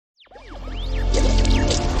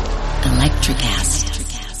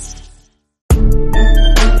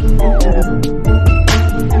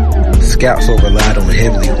Scouts are relied on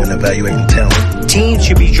heavily when evaluating talent. Teams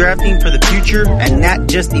should be drafting for the future and not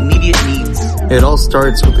just immediate needs. It all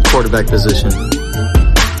starts with the quarterback position.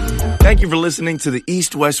 Thank you for listening to the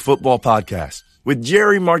East West Football Podcast with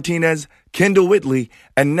Jerry Martinez, Kendall Whitley,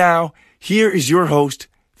 and now here is your host,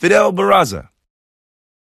 Fidel Barraza.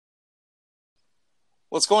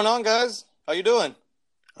 What's going on, guys? How you doing?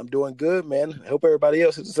 I'm doing good, man. I hope everybody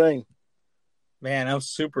else is the same. Man, I'm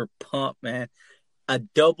super pumped, man. A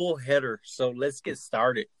double header, so let's get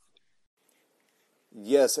started.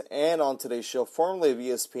 Yes, and on today's show, formerly of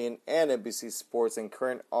ESPN and NBC Sports and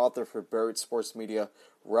current author for Buried Sports Media,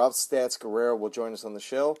 Rob Stats Guerrero will join us on the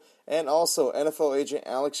show, and also NFL agent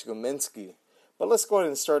Alex Gominski. But let's go ahead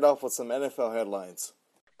and start off with some NFL headlines.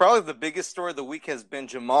 Probably the biggest story of the week has been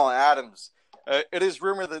Jamal Adams. It is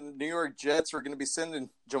rumored that the New York Jets are going to be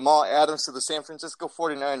sending Jamal Adams to the San Francisco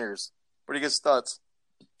 49ers. What are your guys' thoughts?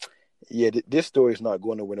 Yeah, this story is not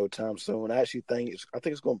going nowhere no time soon. I actually think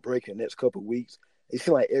it's going to break in the next couple of weeks. It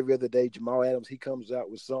seems like every other day, Jamal Adams, he comes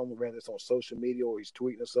out with something, whether it's on social media or he's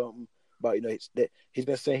tweeting or something about, he's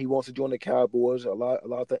been saying he wants to join the Cowboys. A lot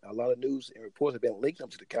of news and reports have been linked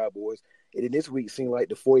up to the Cowboys. And then this week, it seemed like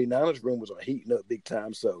the 49ers rumors are heating up big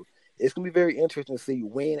time. So it's going to be very interesting to see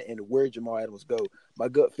when and where Jamal Adams go. My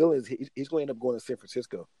gut feeling is he's going to end up going to San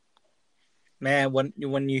Francisco. Man,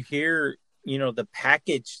 when you hear the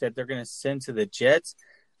package that they're going to send to the Jets,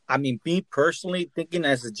 I mean, me personally, thinking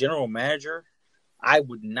as a general manager, I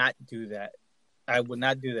would not do that.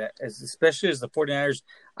 Especially as the 49ers.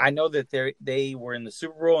 I know that they were in the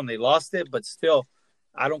Super Bowl and they lost it, but still,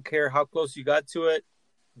 I don't care how close you got to it.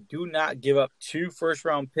 Do not give up 2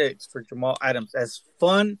 first-round picks for Jamal Adams. As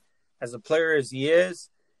fun as a player as he is,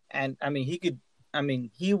 and, I mean,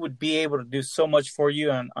 he would be able to do so much for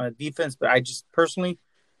you on a defense, but I just personally,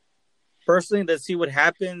 let's see what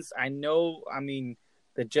happens. I know,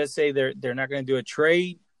 the Jets say they're not going to do a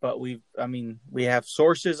trade, but we have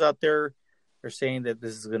sources out there. They're saying that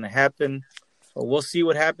this is going to happen. But we'll see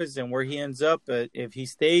what happens and where he ends up. If he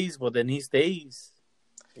stays, well, then he stays.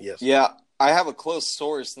 Yes. Yeah, I have a close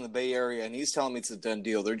source in the Bay Area, and he's telling me it's a done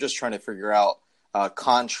deal. They're just trying to figure out a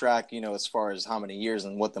contract, as far as how many years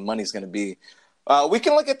and what the money's going to be. We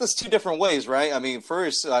can look at this 2 different ways, right? I mean,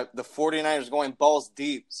 first, the 49ers going balls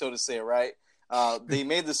deep, so to say, right? They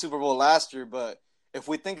made the Super Bowl last year, but if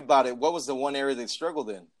we think about it, what was the one area they struggled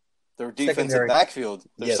in? Their defensive backfield,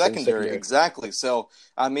 their secondary, exactly. So,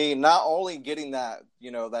 I mean, not only getting that,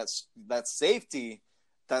 that safety,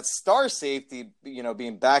 that star safety,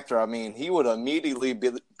 being back there, I mean, he would immediately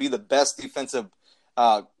be the best defensive,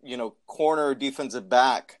 corner defensive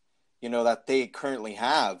back, that they currently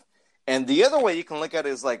have. And the other way you can look at it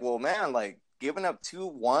is like, well, man, like giving up 2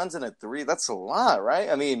 1s and a 3, that's a lot, right?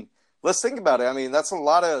 I mean, let's think about it. I mean, that's a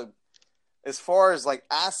lot of, as far as like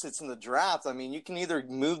assets in the draft, I mean, you can either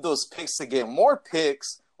move those picks to get more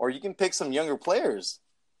picks or you can pick some younger players.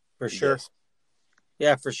 For sure. Yes.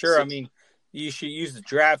 Yeah, for sure. I mean, you should use the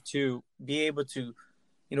draft to be able to,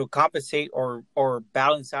 compensate or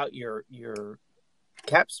balance out your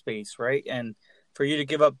cap space, right? And for you to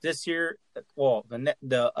give up this year, well,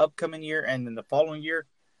 the upcoming year and then the following year,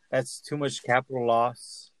 that's too much capital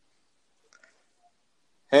loss.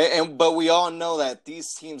 But we all know that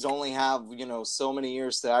these teams only have, so many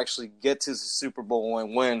years to actually get to the Super Bowl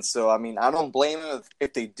and win. So, I mean, I don't blame them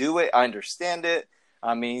if they do it. I understand it.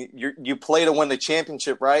 I mean, you play to win the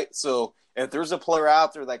championship, right? So if there's a player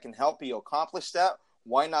out there that can help you accomplish that,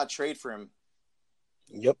 why not trade for him?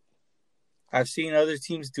 Yep. I've seen other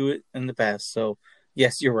teams do it in the past. So,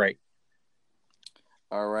 yes, you're right.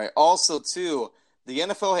 All right. Also, too, the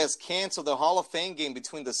NFL has canceled the Hall of Fame game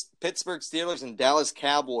between the Pittsburgh Steelers and Dallas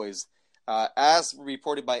Cowboys, as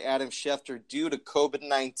reported by Adam Schefter, due to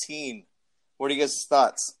COVID-19. What are you guys'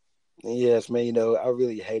 thoughts? Yes, man. I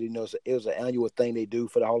really hate it. It was an annual thing they do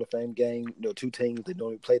for the Hall of Fame game. 2 teams they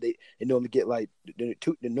normally play. They normally get like the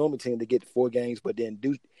normal team they get 4 games, but then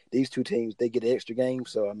these 2 teams they get an extra game.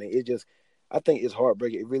 So I mean, I think it's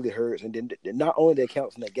heartbreaking. It really hurts. And then not only they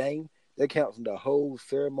counts in the game, they're counting the whole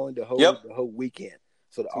ceremony, the whole weekend.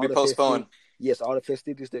 So all the postponed. Yes, all the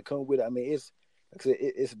festivities that come with it. I mean,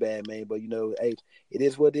 it's bad, man. But hey, it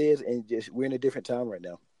is what it is, and we're in a different time right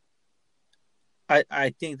now. I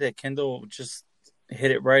think that Kendall just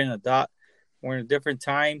hit it right in the dot. We're in a different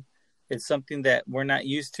time. It's something that we're not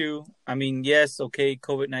used to. I mean, yes, okay,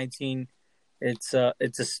 COVID-19. It's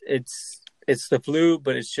the flu,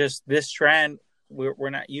 but it's just this strand. We're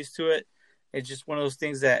not used to it. It's just one of those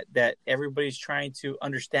things that everybody's trying to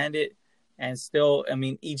understand it. And still, I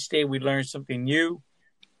mean, each day we learn something new.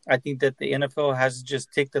 I think that the NFL has to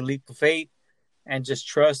just take the leap of faith and just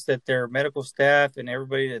trust that their medical staff and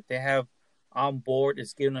everybody that they have on board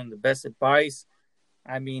is giving them the best advice.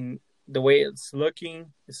 I mean, the way it's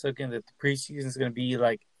looking that the preseason is going to be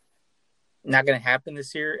like not going to happen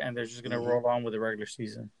this year, and they're just going to roll on with the regular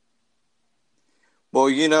season. Well,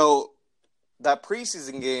 that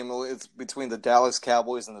preseason game, it's between the Dallas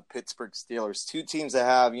Cowboys and the Pittsburgh Steelers, two teams that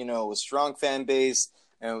have, a strong fan base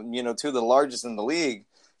and, two of the largest in the league.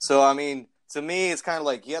 So, I mean, to me, it's kind of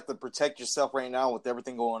like you have to protect yourself right now with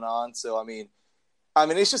everything going on. So, I mean,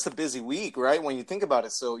 it's just a busy week, right, when you think about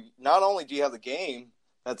it. So, not only do you have the game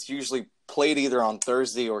that's usually played either on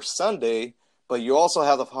Thursday or Sunday, but you also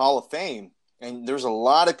have the Hall of Fame. And there's a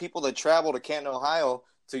lot of people that travel to Canton, Ohio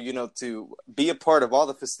to be a part of all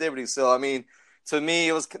the festivities. So, I mean, to me,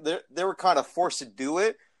 it was they were kind of forced to do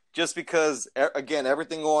it just because, again,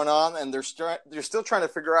 everything going on, and they're still trying to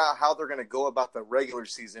figure out how they're going to go about the regular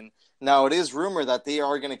season. Now, it is rumored that they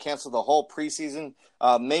are going to cancel the whole preseason,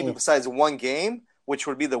 maybe besides one game, which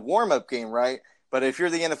would be the warm-up game, right? But if you're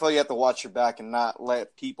the NFL, you have to watch your back and not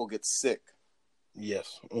let people get sick.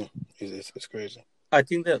 Yes. It's crazy. I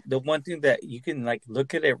think that the one thing that you can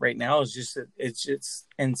look at it right now is just it's just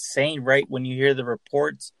insane, right? When you hear the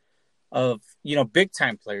reports of big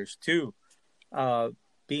time players too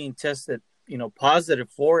being tested positive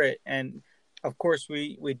for it, and of course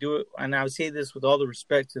we do it, and I would say this with all the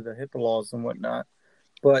respect to the HIPAA laws and whatnot,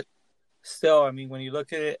 but still, I mean, when you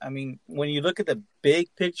look at it, when you look at the big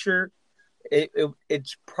picture,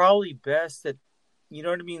 it's probably best that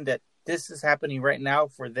that this is happening right now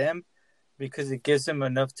for them, because it gives them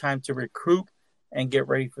enough time to recruit and get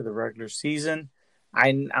ready for the regular season.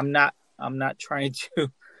 I'm not trying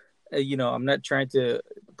to, I'm not trying to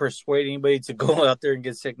persuade anybody to go out there and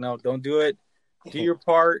get sick. No, don't do it. Do your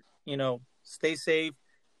part. Stay safe.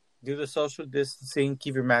 Do the social distancing.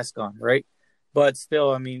 Keep your mask on, right? But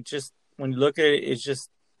still, just when you look at it,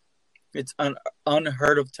 it's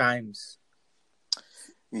unheard of times.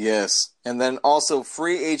 Yes, and then also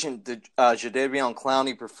free agent Jadeveon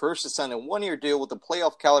Clowney prefers to sign a one-year deal with a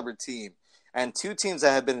playoff caliber team, and two teams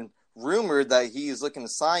that have been rumored that he is looking to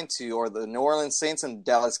sign to are the New Orleans Saints and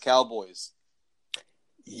Dallas Cowboys.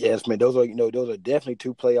 Yes, man, those are definitely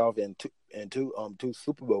two playoff and two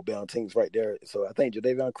Super Bowl bound teams right there. So I think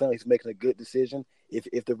Jadeveon Clowney is making a good decision.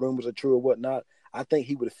 If the rumors are true or whatnot, I think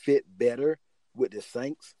he would fit better with the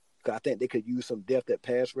Saints. I think they could use some depth at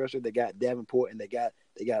pass rusher. They got Davenport and they got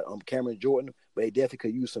Cameron Jordan, but they definitely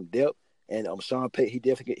could use some depth. And Sean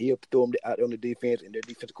Payton, he'll throw them out on the defense, and their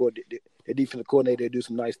defensive coordinator do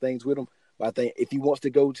some nice things with them. But I think if he wants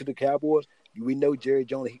to go to the Cowboys, we know Jerry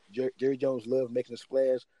Jones loves making a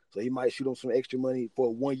splash, so he might shoot him some extra money for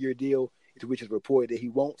a one-year deal, which is reported that he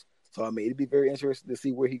wants. So it'd be very interesting to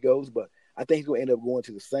see where he goes. But I think he's going to end up going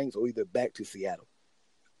to the Saints or either back to Seattle.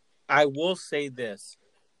 I will say this,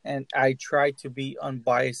 and I try to be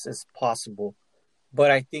unbiased as possible, but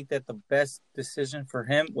I think that the best decision for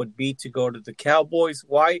him would be to go to the Cowboys.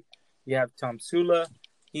 Why? You have Tom Sula.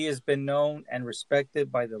 He has been known and respected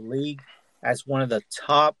by the league as one of the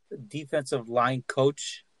top defensive line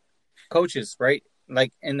coaches, right?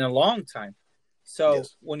 In a long time. So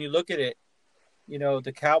yes. When you look at it,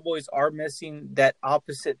 the Cowboys are missing that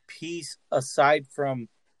opposite piece aside from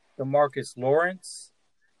DeMarcus Lawrence.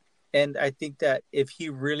 And I think that if he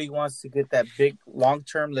really wants to get that big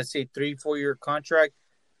long-term, let's say 3-4 year contract,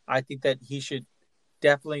 I think that he should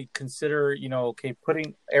definitely consider,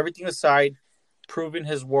 putting everything aside, proving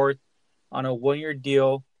his worth on a 1-year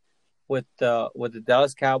deal with the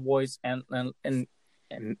Dallas Cowboys, and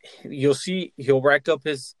you'll see he'll rack up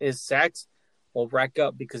his sacks. Will rack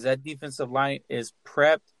up because that defensive line is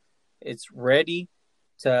prepped. It's ready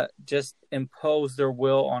to just impose their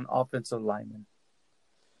will on offensive linemen.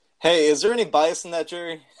 Hey, is there any bias in that,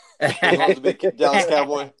 Jerry? Dallas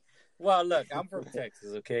Cowboy. Well, look, I'm from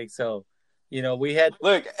Texas, okay? So, we had...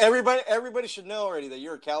 Look, everybody should know already that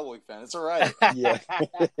you're a Cowboy fan. It's all right. Yeah.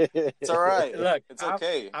 It's all right. Look, it's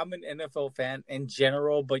okay. I'm an NFL fan in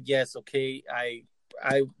general, but yes, okay,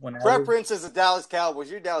 preference is the Dallas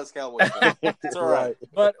Cowboys. You're a Dallas Cowboys fan. It's all right.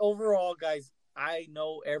 But overall, guys, I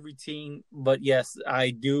know every team, but yes,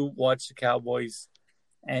 I do watch the Cowboys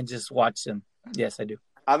and just watch them. Yes, I do.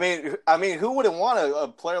 I mean, who wouldn't want a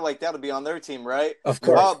player like that to be on their team, right? Of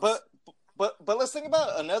course. But let's think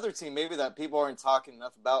about another team maybe that people aren't talking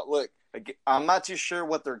enough about. Look, I'm not too sure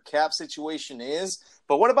what their cap situation is,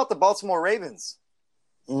 but what about the Baltimore Ravens?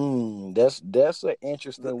 That's an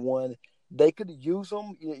interesting one. They could use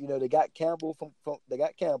them. They got Campbell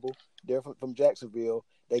from Jacksonville.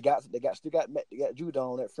 They got Judon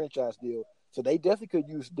on that franchise deal. So they definitely could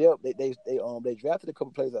use depth. They drafted a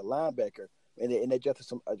couple players at linebacker, and they drafted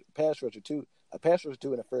a pass rusher too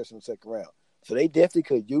in the first and second round. So they definitely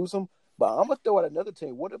could use them. But I'm gonna throw out another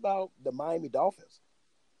team. What about the Miami Dolphins?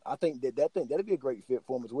 I think that'd be a great fit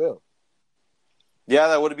for them as well. Yeah,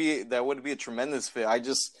 that would be a tremendous fit.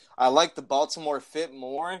 I like the Baltimore fit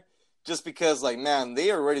more, just because man,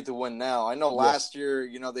 they are ready to win now. I know last year,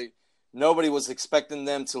 nobody was expecting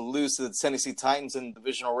them to lose to the Tennessee Titans in the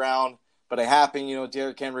divisional round, but it happened.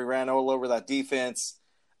 Derrick Henry ran all over that defense.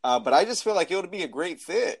 But I just feel like it would be a great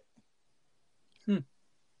fit.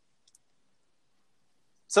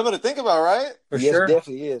 Something to think about, right? For yes, sure. It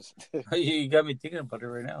definitely is. You got me thinking about it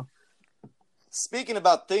right now. Speaking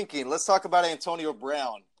about thinking, let's talk about Antonio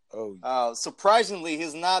Brown. Surprisingly,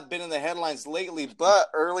 he's not been in the headlines lately, but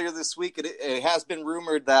earlier this week, it has been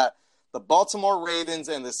rumored that the Baltimore Ravens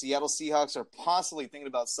and the Seattle Seahawks are possibly thinking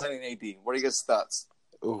about signing AD. What are you guys' thoughts?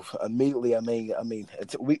 Immediately,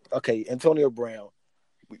 Antonio Brown.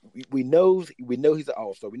 We know he's an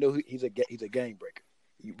all-star. We know he's a game breaker.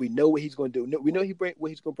 We know what he's going to do. We know what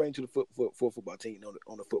he's going to bring to the football team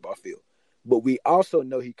on the football field. But we also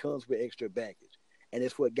know he comes with extra baggage, and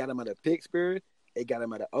it's what got him out of Pittsburgh. It got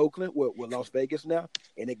him out of Oakland, we're Las Vegas now,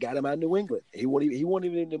 and it got him out of New England. He wasn't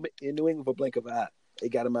even in New England for a blink of an eye. It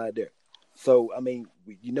got him out of there. So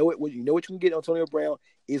you know what you can get Antonio Brown.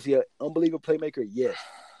 Is he an unbelievable playmaker? Yes.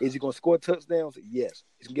 Is he going to score touchdowns? Yes.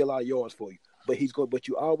 He's going to get a lot of yards for you. But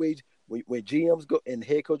you always when GMs go and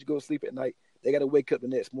head coach go to sleep at night, they got to wake up the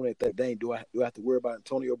next morning and think, dang, do I have to worry about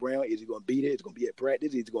Antonio Brown? Is he going to be there? Is he going to be at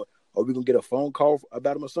practice? Are we going to get a phone call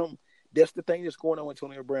about him or something? That's the thing that's going on with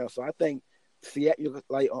Antonio Brown. So I think Seattle,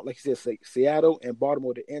 like you said, Seattle and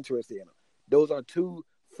Baltimore, they're interested in him. Those are two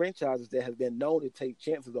franchises that have been known to take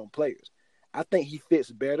chances on players. I think he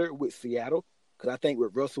fits better with Seattle because I think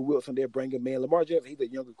with Russell Wilson, they're bringing Lamar Jackson. He's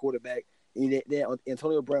a younger quarterback. And then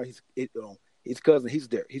Antonio Brown, his cousin, he's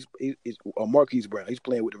there. He's Marquise Brown. He's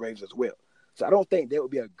playing with the Ravens as well. So I don't think that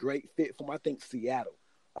would be a great fit for him. I think Seattle,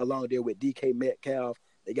 along there with DK Metcalf,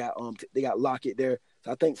 they got Lockett there.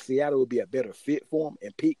 So I think Seattle would be a better fit for him.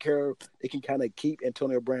 And Pete Carroll, they can kind of keep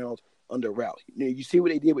Antonio Brown under route. You see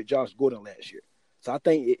what they did with Josh Gordon last year. So I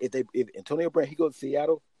think if Antonio Brown he goes to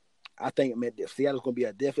Seattle, I think Seattle's going to be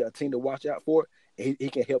definitely a team to watch out for, and he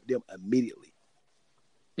can help them immediately.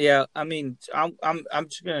 Yeah, I'm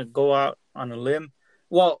just gonna go out on a limb.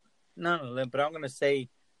 Well, not on a limb, but I'm gonna say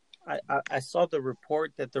I saw the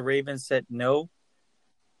report that the Ravens said no.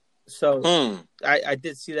 So I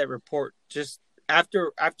did see that report just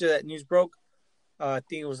after that news broke. I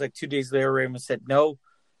think it was like 2 days later, Ravens said no.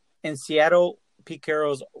 In Seattle, Pete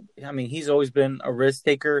Carroll's, he's always been a risk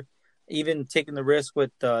taker, even taking the risk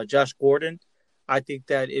with Josh Gordon. I think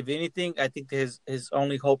that if anything, his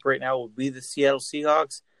only hope right now would be the Seattle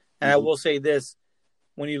Seahawks. And I will say this,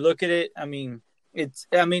 when you look at it,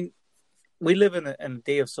 we live in a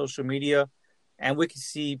day of social media, and we can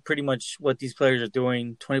see pretty much what these players are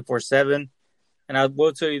doing 24/7. And I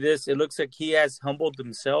will tell you this, it looks like he has humbled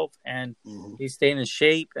himself, and he's staying in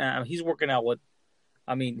shape. He's working out with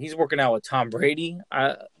Tom Brady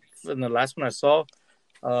from the last one I saw.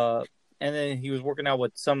 And then he was working out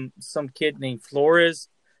with some kid named Flores,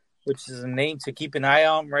 which is a name to keep an eye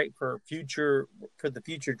on, right, for the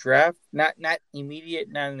future draft. Not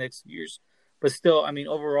immediate, not in the next years, but still,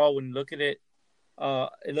 overall, when you look at it,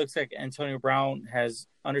 it looks like Antonio Brown has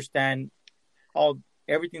understand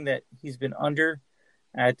everything that he's been under,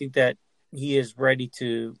 and I think that he is ready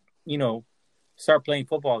to, start playing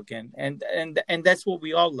football again. And that's what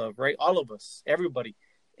we all love, right? All of us, everybody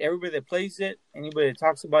that plays it, anybody that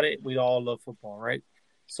talks about it, we all love football, right?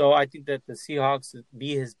 So I think that the Seahawks would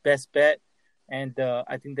be his best bet, and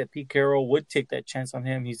I think that Pete Carroll would take that chance on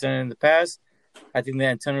him. He's done it in the past. I think that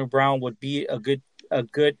Antonio Brown would be a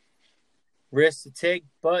good risk to take,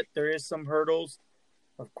 but there is some hurdles.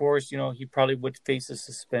 Of course, he probably would face a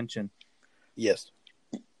suspension. Yes.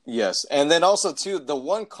 Yes, and then also, too, the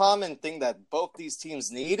one common thing that both these teams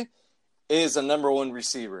need is a number one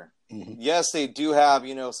receiver. Mm-hmm. Yes, they do have,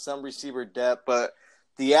 some receiver depth, but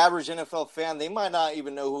the average NFL fan, they might not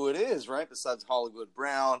even know who it is, right? Besides Hollywood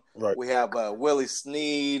Brown. Right. We have Willie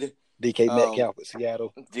Snead. DK Metcalf with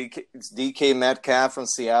Seattle. DK Metcalf from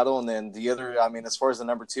Seattle. And then the other, as far as the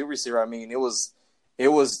number two receiver, it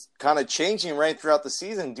was kind of changing right throughout the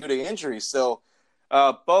season due to injuries. So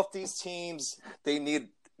both these teams, they need,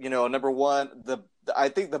 number one, I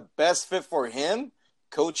think the best fit for him,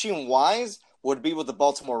 coaching-wise, would be with the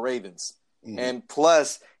Baltimore Ravens. Mm-hmm. And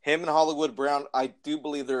plus, him and Hollywood Brown, I do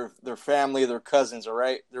believe they're family, they're cousins, all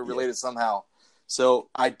right? They're related somehow. So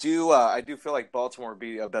I do feel like Baltimore would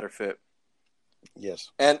be a better fit. Yes.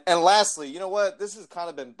 And lastly, you know what? This has kind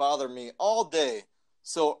of been bothering me all day.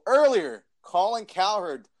 So earlier, Colin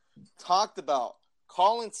Cowherd talked about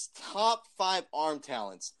Colin's top 5 arm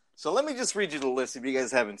talents. So let me just read you the list if you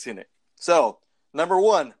guys haven't seen it. So, number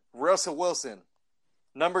 1, Russell Wilson.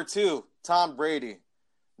 Number 2, Tom Brady.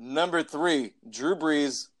 Number 3, Drew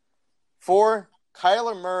Brees. 4,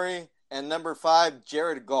 Kyler Murray. And number 5,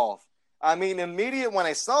 Jared Goff. I mean, immediate when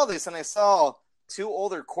I saw this and I saw 2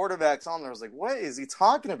 older quarterbacks on there, I was like, what is he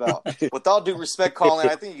talking about? With all due respect, Colin,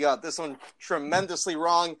 I think you got this one tremendously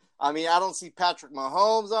wrong. I mean, I don't see Patrick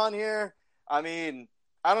Mahomes on here. I mean,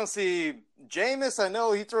 I don't see Jameis. I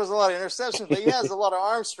know he throws a lot of interceptions, but he has a lot of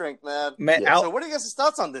arm strength, man. So what are you guys'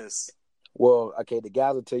 thoughts on this? Well, okay, the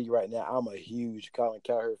guys will tell you right now, I'm a huge Colin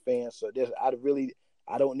Cowherd fan, so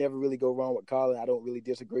I don't never really go wrong with Colin. I don't really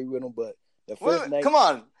disagree with him, but the first name, come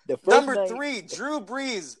on. The first Number name, 3, Drew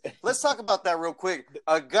Brees. Let's talk about that real quick.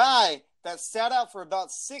 A guy that sat out for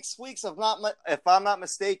about 6 weeks, if I'm not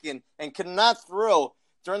mistaken, and could not throw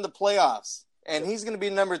during the playoffs. And he's going to be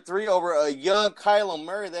number 3 over a young Kyler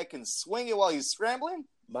Murray that can swing it while he's scrambling?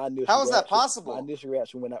 How is that possible? My initial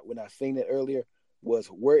reaction when I seen it earlier was,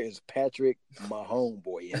 where is Patrick Mahomes,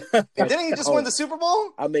 boy? Didn't he just win the Super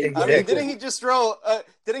Bowl? I mean, didn't he just throw a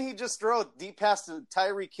deep pass to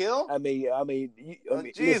Tyreek Hill?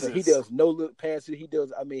 Listen, he does no look passes. He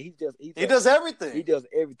does everything. He does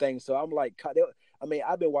everything. So I'm like,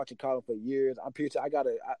 I've been watching Colin for years. I got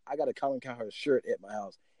a Colin Cowherd shirt at my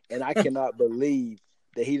house, and I cannot believe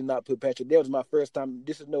that he did not put Patrick. That was my first time.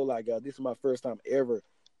 This is my first time ever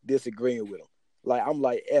disagreeing with him. Like, I'm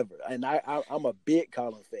like, ever. And I'm a big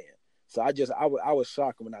Colin fan. So I was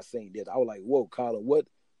shocked when I seen this. I was like, whoa, Colin, what?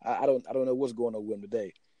 I don't know what's going on with him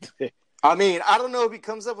today. I mean, I don't know if he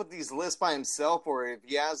comes up with these lists by himself or if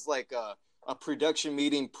he has like a production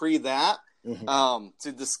meeting pre that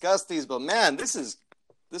to discuss these. But man, this is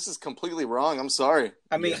completely wrong. I'm sorry.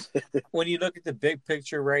 I mean, when you look at the big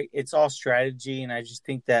picture, right, it's all strategy, and I just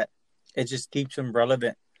think that it just keeps him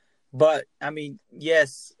relevant. But I mean,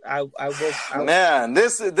 yes, I will. Man,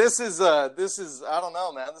 this is I don't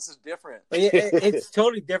know, man. This is different. It's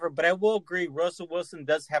totally different. But I will agree, Russell Wilson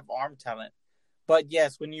does have arm talent. But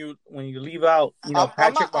yes, when you leave out,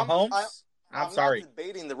 Patrick Mahomes, I'm sorry. Not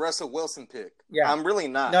debating the Russell Wilson pick. Yeah, I'm really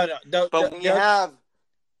not. No. But when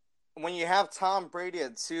you have Tom Brady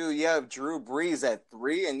at 2, you have Drew Brees at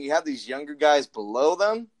 3, and you have these younger guys below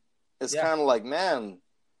them, it's kind of like, man.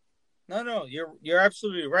 No, you're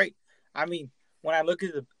absolutely right. I mean, when I look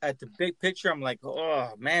at the big picture, I'm like, oh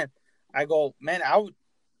man. I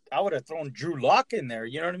would have thrown Drew Lock in there.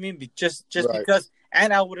 You know what I mean? Just right. Because,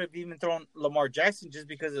 and I would have even thrown Lamar Jackson just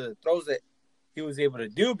because of the throws that he was able to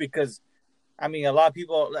do. Because, I mean, a lot of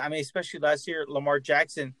people, especially last year, Lamar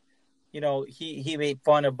Jackson, he made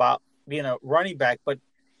fun about being a running back, but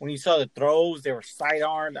when you saw the throws, they were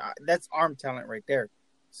sidearmed. That's arm talent right there.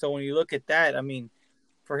 So when you look at that, I mean,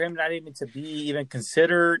 for him not even to be even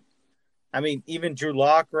considered, I mean, even Drew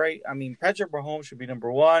Lock, right? I mean, Patrick Mahomes should be number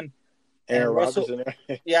 1. Aaron Rodgers in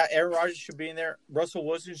there. Yeah, Aaron Rodgers should be in there. Russell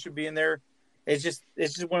Wilson should be in there. It's just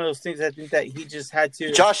one of those things. I think that he just had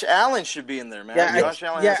to. Josh Allen should be in there, man. Yeah, Josh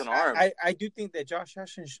Allen has an arm. I do think that Josh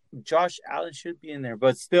Allen should be in there,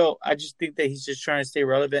 but still, I just think that he's just trying to stay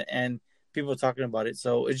relevant and people are talking about it.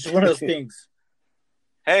 So it's just one of those things.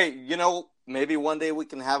 Hey, maybe one day we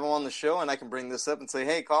can have him on the show and I can bring this up and say,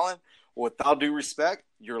 hey, Colin, with all due respect,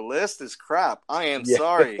 your list is crap. I am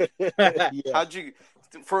sorry. How'd you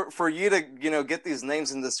for you to get these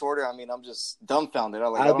names in this order? I mean, I'm just dumbfounded.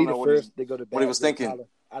 I'll be the first to go to bat what he was thinking. Colin.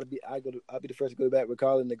 I'll be the first to go back with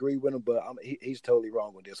Colin and agree with him, but he's totally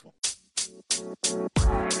wrong with this one.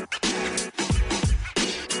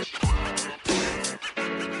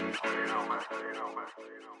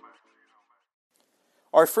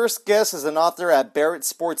 Our first guest is an author at Barrett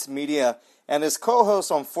Sports Media and is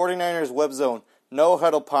co-host on 49ers Web Zone No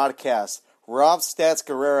Huddle podcast. Rob Stats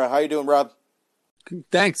Guerrera. How you doing, Rob?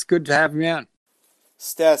 Thanks. Good to have me on.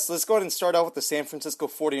 Stats, let's go ahead and start out with the San Francisco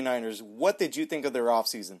 49ers. What did you think of their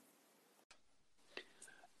offseason?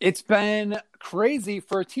 It's been crazy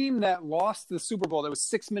for a team that lost the Super Bowl, that was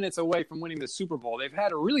 6 minutes away from winning the Super Bowl. They've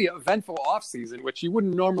had a really eventful offseason, which you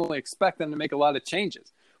wouldn't normally expect them to make a lot of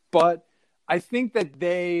changes. But I think that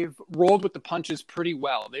they've rolled with the punches pretty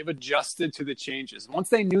well. They've adjusted to the changes. Once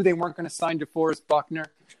they knew they weren't going to sign DeForest Buckner,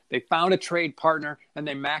 they found a trade partner, and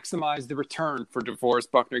they maximized the return for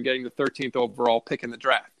DeForest Buckner, getting the 13th overall pick in the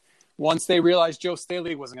draft. Once they realized Joe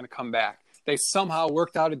Staley wasn't going to come back, they somehow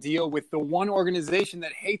worked out a deal with the one organization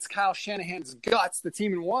that hates Kyle Shanahan's guts, the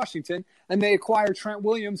team in Washington, and they acquired Trent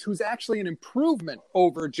Williams, who's actually an improvement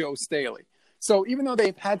over Joe Staley. So even though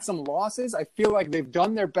they've had some losses, I feel like they've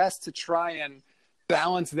done their best to try and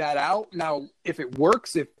balance that out. Now, if it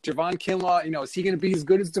works, if Javon Kinlaw, is he going to be as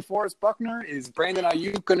good as DeForest Buckner? Is Brandon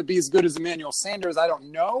Ayuk going to be as good as Emmanuel Sanders? I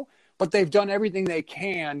don't know. But they've done everything they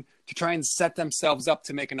can to try and set themselves up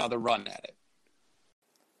to make another run at it.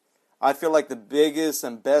 I feel like the biggest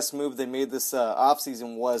and best move they made this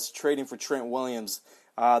offseason was trading for Trent Williams.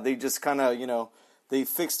 They just kind of, they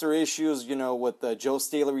fixed their issues, with Joe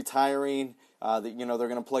Staley retiring. They're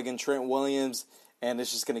going to plug in Trent Williams, and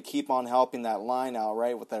it's just going to keep on helping that line out,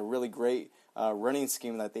 right, with that really great running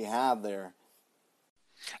scheme that they have there.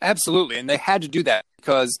 Absolutely, and they had to do that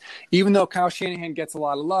because even though Kyle Shanahan gets a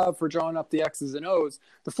lot of love for drawing up the X's and O's,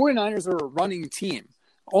 the 49ers are a running team.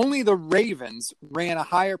 Only the Ravens ran a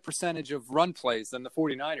higher percentage of run plays than the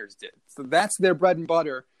 49ers did. So that's their bread and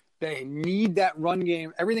butter. They need that run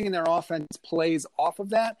game. Everything in their offense plays off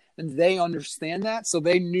of that, and they understand that. So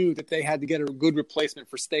they knew that they had to get a good replacement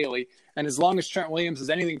for Staley. And as long as Trent Williams is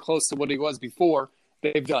anything close to what he was before,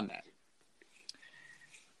 they've done that.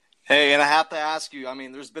 Hey, and I have to ask you,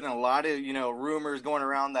 there's been a lot of, rumors going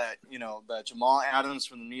around that, that Jamal Adams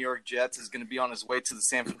from the New York Jets is going to be on his way to the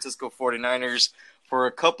San Francisco 49ers for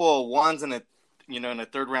a couple of ones and a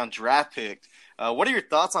third-round draft pick. What are your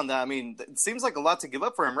thoughts on that? It seems like a lot to give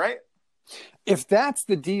up for him, right? If that's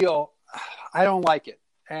the deal, I don't like it.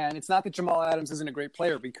 And it's not that Jamal Adams isn't a great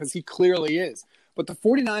player, because he clearly is. But the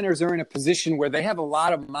 49ers are in a position where they have a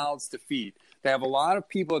lot of mouths to feed. They have a lot of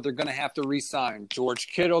people that they're going to have to re-sign. George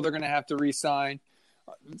Kittle, they're going to have to re-sign.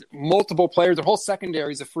 Multiple players. Their whole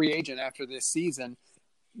secondary is a free agent after this season.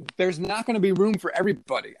 There's not going to be room for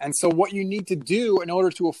everybody. And so what you need to do in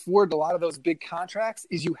order to afford a lot of those big contracts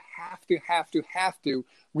is you have to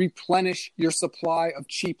replenish your supply of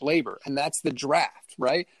cheap labor. And that's the draft,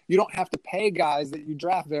 right? You don't have to pay guys that you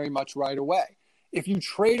draft very much right away. If you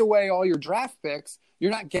trade away all your draft picks,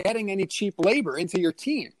 you're not getting any cheap labor into your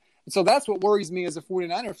team. And so that's what worries me as a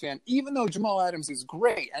 49er fan. Even though Jamal Adams is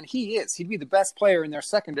great, and he'd be the best player in their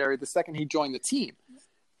secondary the second he joined the team.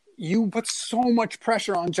 You put so much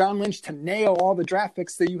pressure on John Lynch to nail all the draft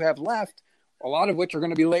picks that you have left, a lot of which are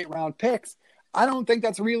going to be late-round picks. I don't think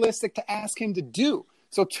that's realistic to ask him to do.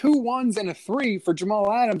 So 2 1s and a 3 for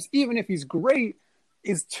Jamal Adams, even if he's great,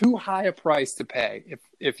 is too high a price to pay,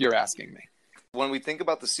 if you're asking me. When we think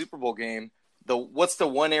about the Super Bowl game, what's the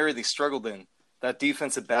one area they struggled in? That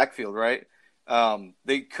defensive backfield, right?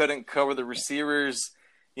 They couldn't cover the receivers,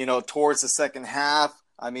 towards the second half.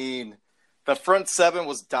 The front seven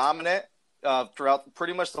was dominant throughout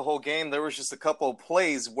pretty much the whole game. There was just a couple of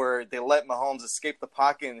plays where they let Mahomes escape the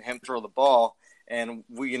pocket and him throw the ball, and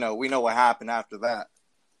we know what happened after that.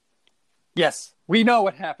 Yes, we know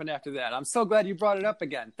what happened after that. I'm so glad you brought it up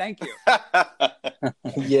again. Thank you.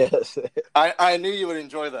 Yes. I knew you would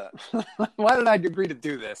enjoy that. Why did I agree to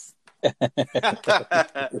do this?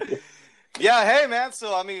 Yeah, hey, man.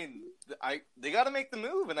 So, they got to make the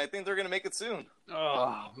move, and I think they're going to make it soon.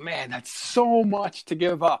 Oh, man, that's so much to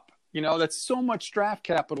give up. That's so much draft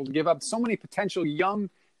capital to give up. So many potential young,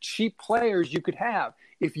 cheap players you could have.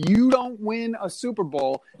 If you don't win a Super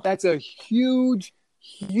Bowl, that's a huge,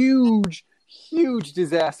 huge, huge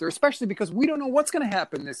disaster, especially because we don't know what's going to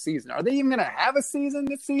happen this season. Are they even going to have a season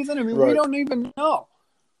this season? Right. We don't even know.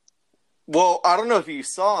 Well, I don't know if you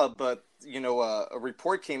saw it, but, a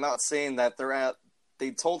report came out saying that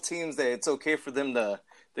they told teams that it's okay for them to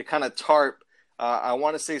kind of tarp, I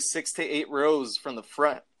want to say 6 to 8 rows from the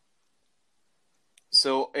front.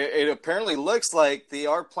 So it apparently looks like they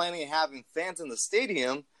are planning on having fans in the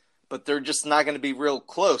stadium, but they're just not going to be real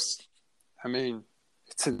close.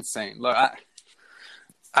 It's insane. Look,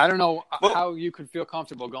 I don't know how you could feel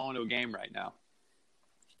comfortable going to a game right now.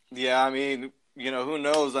 Yeah, who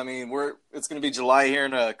knows? It's going to be July here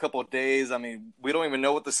in a couple of days. We don't even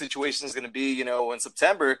know what the situation is going to be, in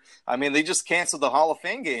September. They just canceled the Hall of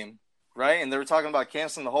Fame game, right? And they were talking about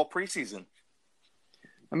canceling the whole preseason.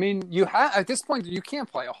 At this point, you can't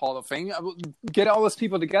play a Hall of Fame. Get all those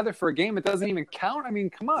people together for a game. It doesn't even count.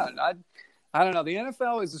 Come on. I don't know. The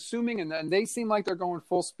NFL is assuming, and they seem like they're going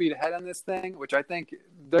full speed ahead on this thing, which I think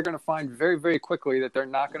they're going to find very, very quickly that they're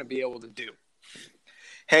not going to be able to do.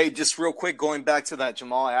 Hey, just real quick, going back to that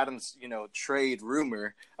Jamal Adams, trade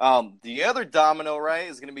rumor. The other domino, right,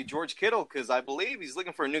 is going to be George Kittle, because I believe he's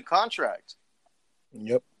looking for a new contract.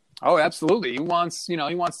 Yep. Oh, absolutely. He wants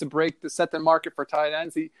to set the market for tight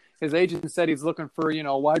ends. His agent said he's looking for,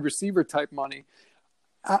 wide receiver type money.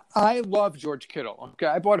 I love George Kittle. Okay,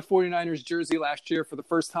 I bought a 49ers jersey last year for the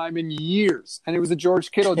first time in years, and it was a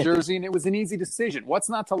George Kittle jersey, and it was an easy decision. What's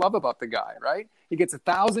not to love about the guy, right? He gets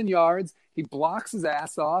 1,000 yards. He blocks his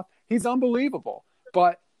ass off. He's unbelievable.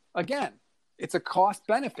 But again, it's a cost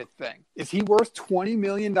benefit thing. Is he worth $20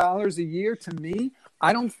 million a year to me?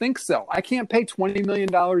 I don't think so. I can't pay $20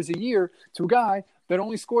 million a year to a guy that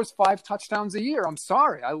only scores 5 touchdowns a year. I'm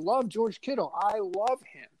sorry. I love George Kittle. I love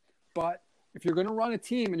him. But if you're going to run a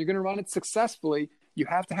team and you're going to run it successfully, you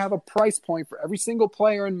have to have a price point for every single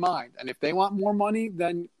player in mind. And if they want more money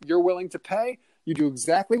than you're willing to pay, you do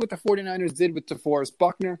exactly what the 49ers did with DeForest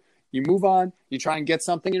Buckner. You move on. You try and get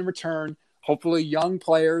something in return, hopefully young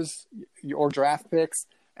players or draft picks,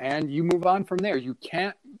 and you move on from there. You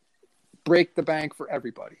can't break the bank for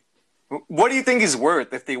everybody. What do you think he's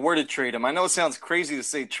worth if they were to trade him? I know it sounds crazy to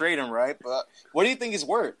say trade him, right? But what do you think he's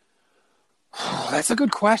worth? That's a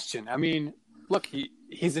good question. I mean, look,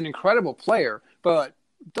 he's an incredible player, but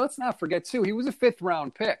let's not forget, too, he was a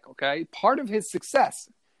 5th-round pick, okay? Part of his success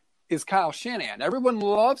is Kyle Shanahan. Everyone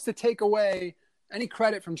loves to take away any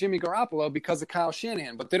credit from Jimmy Garoppolo because of Kyle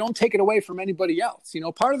Shanahan, but they don't take it away from anybody else. You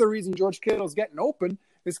know, part of the reason George Kittle's getting open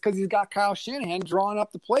is because he's got Kyle Shanahan drawing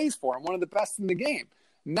up the plays for him, one of the best in the game.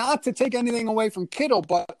 Not to take anything away from Kittle,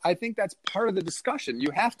 but I think that's part of the discussion.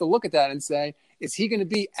 You have to look at that and say, is he going to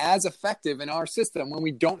be as effective in our system when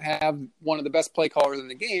we don't have one of the best play callers in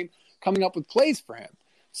the game coming up with plays for him?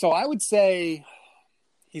 So I would say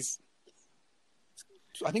I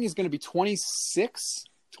think he's going to be 26,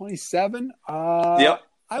 27. Yep.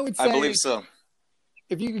 I would say, I believe so.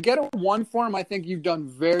 If you could get a 1 for him, I think you've done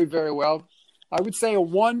very, very well. I would say a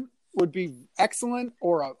 1 would be excellent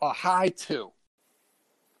or a high 2.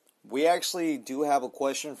 We actually do have a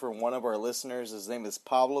question from one of our listeners. His name is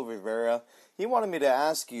Pablo Rivera. He wanted me to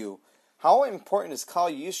ask you, how important is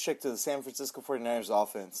Kyle Juszczyk to the San Francisco 49ers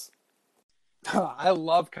offense? I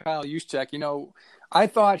love Kyle Juszczyk. You know, I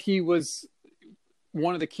thought he was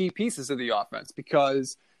one of the key pieces of the offense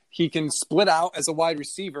because he can split out as a wide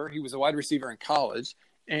receiver. He was a wide receiver in college,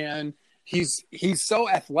 and he's so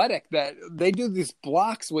athletic that they do these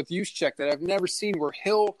blocks with Juszczyk that I've never seen where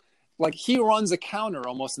he runs a counter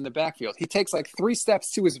almost in the backfield. He takes 3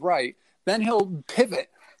 steps to his right, then he'll pivot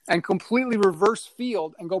and completely reverse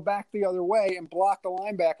field and go back the other way and block the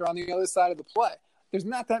linebacker on the other side of the play. There's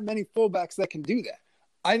not that many fullbacks that can do that.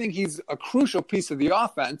 I think he's a crucial piece of the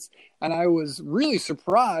offense, and I was really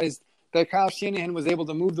surprised that Kyle Shanahan was able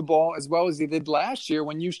to move the ball as well as he did last year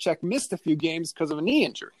when Juszczyk missed a few games because of a knee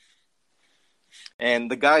injury. And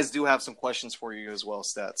the guys do have some questions for you as well,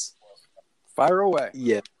 Stats. Fire away.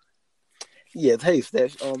 Yeah. Yeah, hey,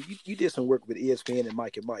 Stash, you did some work with ESPN and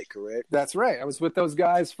Mike and Mike, correct? That's right. I was with those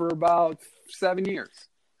guys for about 7 years.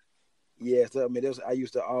 Yeah, so, I mean, I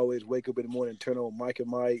used to always wake up in the morning and turn on Mike and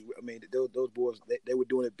Mike. I mean, those boys, they were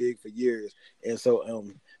doing it big for years. And so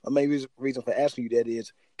my main reason for asking you that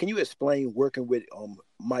is, can you explain working with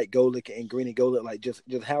Mike Golic and Greeny Golic? Just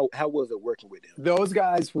how was it working with them? Those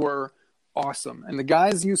guys were awesome. And the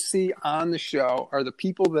guys you see on the show are the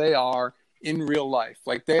people they are in real life.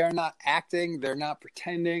 They are not acting. They're not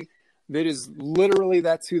pretending. That is literally,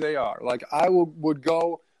 that's who they are. I would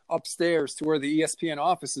go upstairs to where the ESPN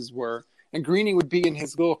offices were, and Greeny would be in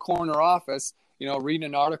his little corner office, reading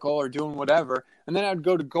an article or doing whatever. And then I'd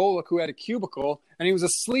go to Golic, who had a cubicle, and he was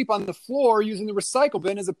asleep on the floor using the recycle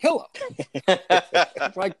bin as a pillow.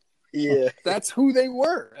 Yeah, that's who they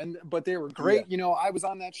were. But they were great. Yeah. I was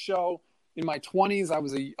on that show in my 20s. I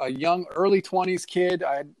was a young, early 20s kid.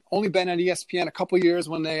 I had only been at ESPN a couple years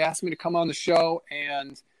when they asked me to come on the show,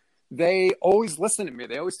 and they always listened to me.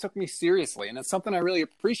 They always took me seriously, and it's something I really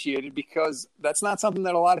appreciated because that's not something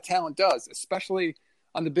that a lot of talent does, especially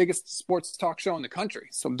on the biggest sports talk show in the country.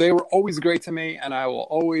 So they were always great to me, and I will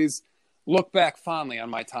always look back fondly on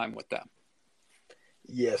my time with them.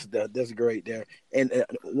 Yes, that's great there. And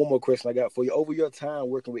one more question I got for you. Over your time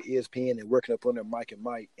working with ESPN and working up under Mike and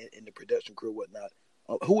Mike and the production crew and whatnot,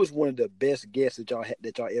 who was one of the best guests that y'all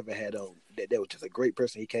ever had on? That was just a great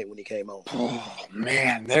person when he came on. Oh,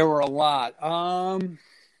 man, there were a lot. I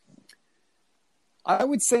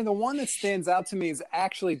would say the one that stands out to me is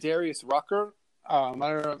actually Darius Rucker. I don't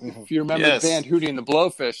know if you remember the band Hootie and the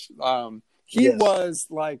Blowfish. He was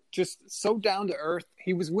just so down to earth.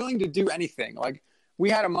 He was willing to do anything. We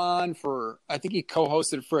had him on I think he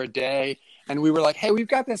co-hosted for a day, and we were like, hey, we've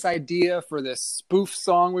got this idea for this spoof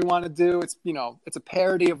song we want to do. It's, it's a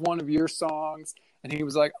parody of one of your songs. And he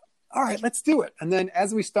was like, all right, let's do it. And then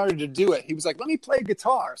as we started to do it, he was like, let me play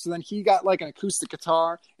guitar. So then he got an acoustic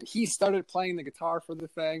guitar, and he started playing the guitar for the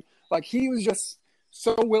thing. He was just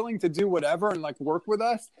so willing to do whatever and work with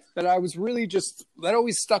us that I was really that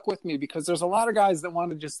always stuck with me, because there's a lot of guys that want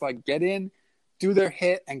to just get in, do their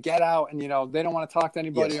hit and get out, and they don't want to talk to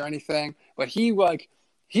anybody or anything. But he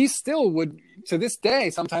still would, to this day,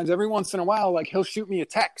 sometimes every once in a while, he'll shoot me a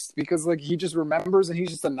text because he just remembers, and he's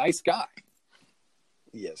just a nice guy.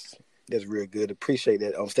 Yes, that's real good. Appreciate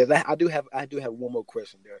that. Stats. I do have one more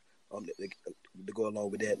question there. To go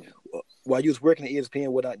along with that, while you was working at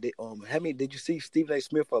ESPN, how many did you see Stephen A.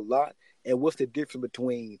 Smith a lot, and what's the difference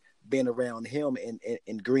between being around him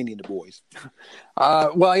and Greeny and the boys?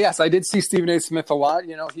 Well, yes, I did see Stephen A. Smith a lot.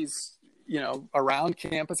 He's around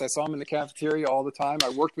campus. I saw him in the cafeteria all the time. I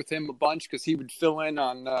worked with him a bunch because he would fill in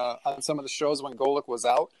on some of the shows when Golic was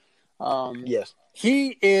out. Yes.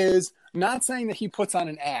 He is not saying that he puts on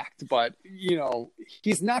an act, but,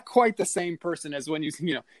 he's not quite the same person as when he's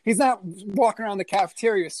not walking around the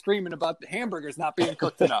cafeteria screaming about the hamburgers not being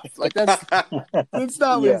cooked enough. Like that's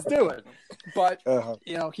not what he's doing. But,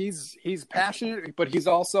 he's passionate, but he's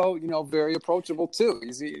also, very approachable too.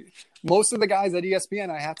 Most of the guys at ESPN,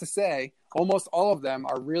 I have to say, almost all of them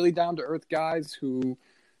are really down to earth guys who,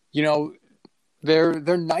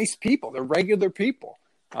 they're nice people. They're regular people.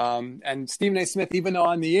 And Stephen A. Smith, even though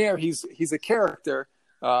on the air he's a character,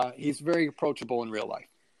 he's very approachable in real life.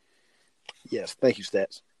 Yes, thank you,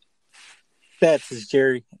 Stats. Stats is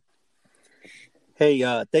Jerry. Hey,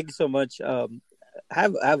 thank you so much. I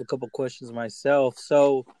have a couple questions myself.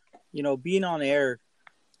 So, being on air,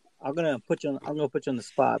 I'm gonna put you on the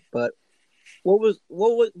spot. But what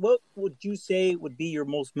would you say would be your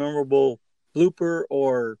most memorable blooper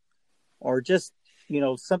or just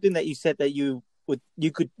something that you said that you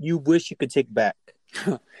wish you could take back?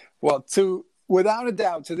 Well, without a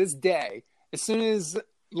doubt, to this day, as soon as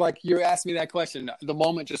you asked me that question, the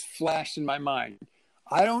moment just flashed in my mind.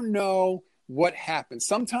 I don't know what happened.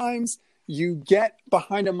 Sometimes you get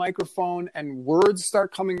behind a microphone and words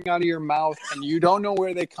start coming out of your mouth and you don't know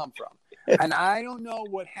where they come from. And I don't know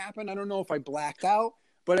what happened. I don't know if I blacked out,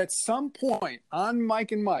 but at some point on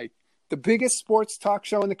Mike and Mike, the biggest sports talk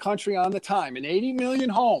show in the country on the time, in 80 million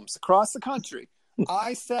homes across the country,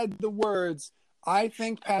 I said the words, I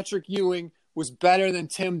think Patrick Ewing was better than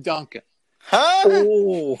Tim Duncan. Huh?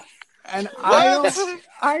 Oh. And I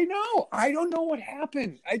don't know what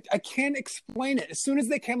happened. I can't explain it. As soon as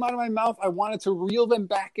they came out of my mouth, I wanted to reel them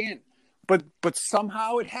back in. But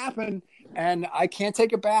somehow it happened, and I can't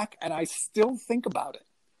take it back, and I still think about it.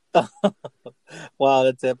 Wow,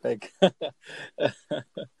 that's epic.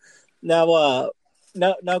 Now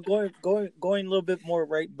going a little bit more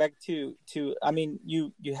right back to I mean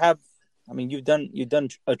you've done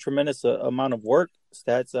a tremendous amount of work,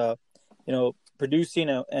 Stats,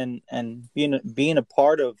 producing and being a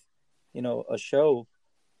part of a show.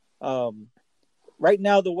 Right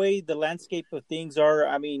now, the way the landscape of things are,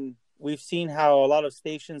 I mean, we've seen how a lot of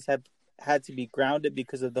stations have had to be grounded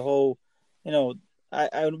because of the whole, we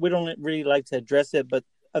don't really like to address it, but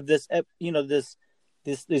of this,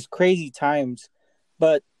 this crazy times.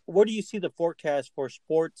 But where do you see the forecast for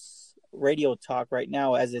sports radio talk right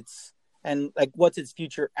now and what's its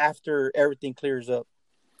future after everything clears up?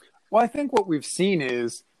 Well, I think what we've seen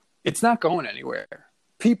is it's not going anywhere.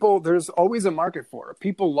 There's always a market for it.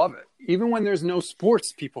 People love it. Even when there's no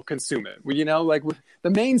sports, people consume it. The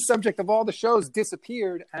main subject of all the shows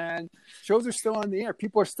disappeared and shows are still on the air.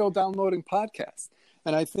 People are still downloading podcasts.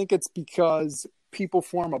 And I think it's because people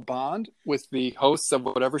form a bond with the hosts of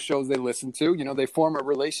whatever shows they listen to. They form a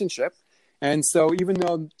relationship. And so even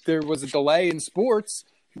though there was a delay in sports,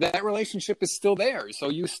 that relationship is still there. So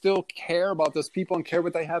you still care about those people and care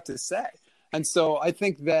what they have to say. And so I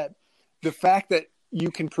think that the fact that you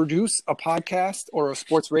can produce a podcast or a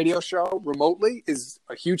sports radio show remotely is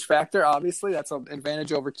a huge factor. Obviously, that's an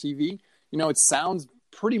advantage over TV. It sounds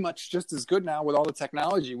pretty much just as good now with all the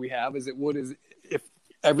technology we have as it would if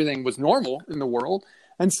everything was normal in the world.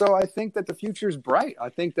 And so I think that the future is bright. I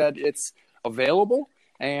think that it's available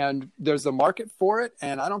and there's a market for it.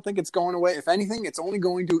 And I don't think it's going away. If anything, it's only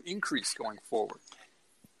going to increase going forward.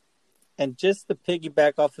 And just to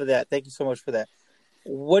piggyback off of that, thank you so much for that.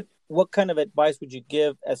 What kind of advice would you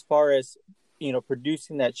give as far as,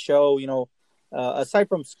 producing that show, aside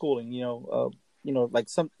from schooling, like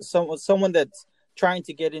someone that's trying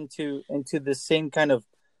to get into the same kind of,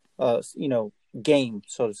 game,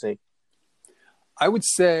 so to say? I would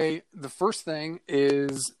say the first thing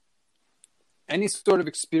is any sort of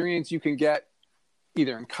experience you can get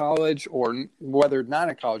either in college or whether not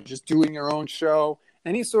in college, just doing your own show,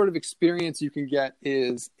 any sort of experience you can get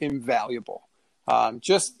is invaluable.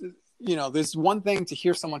 There's one thing to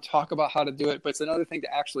hear someone talk about how to do it, but it's another thing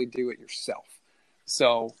to actually do it yourself.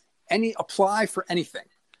 So apply for anything,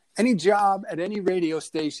 any job at any radio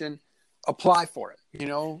station, apply for it.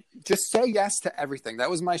 Just say yes to everything. That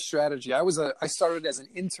was my strategy. I started as an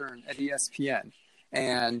intern at ESPN,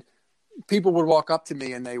 and people would walk up to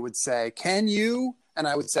me and they would say, "Can you?" And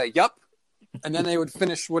I would say, "Yup, And then they would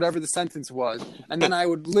finish whatever the sentence was. And then I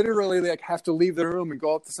would literally like have to leave the room and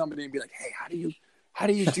go up to somebody and be like, hey, how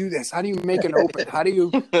do you do this? How do you make an open?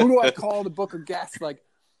 Who do I call to book a guest? Like,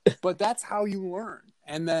 but that's how you learn.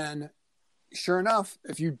 And then sure enough,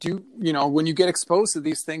 if you do, when you get exposed to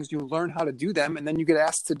these things, you learn how to do them, and then you get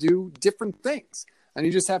asked to do different things. And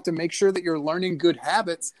you just have to make sure that you're learning good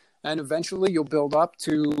habits, and eventually you'll build up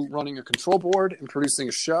to running a control board and producing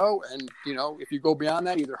a show. And, if you go beyond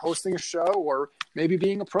that, either hosting a show or maybe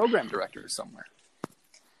being a program director somewhere.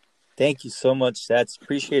 Thank you so much, Stats.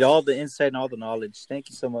 Appreciate all the insight and all the knowledge. Thank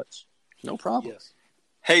you so much. No problem. Yes.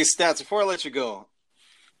 Hey, Stats, before I let you go,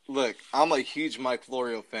 look, I'm a huge Mike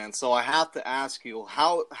Florio fan, so I have to ask you,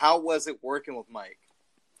 how was it working with Mike?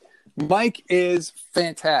 Mike is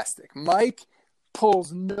fantastic. Mike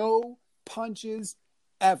pulls no punches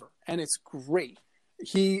ever, and it's great.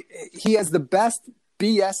 He has the best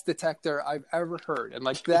BS detector I've ever heard, and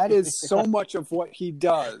like that is so much of what he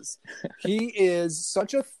does. He is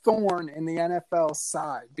such a thorn in the NFL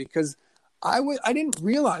side because I didn't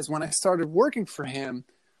realize when I started working for him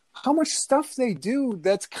how much stuff they do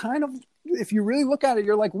that's kind of, if you really look at it,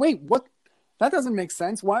 you're like, wait, what? That doesn't make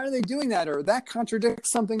sense. Why are they doing that? Or that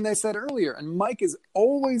contradicts something they said earlier. And Mike is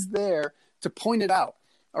always there to point it out.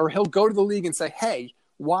 Or he'll go to the league and say, hey,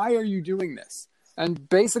 why are you doing this? And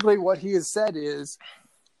basically what he has said is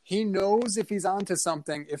he knows if he's onto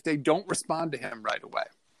something if they don't respond to him right away.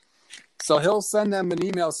 So he'll send them an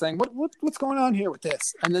email saying, what's going on here with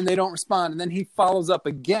this? And then they don't respond. And then he follows up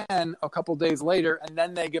again a couple days later, and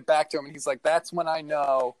then they get back to him. And he's like, that's when I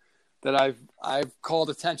know that I've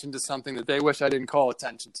called attention to something that they wish I didn't call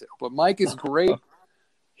attention to. But Mike is great.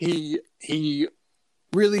 He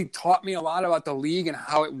really taught me a lot about the league and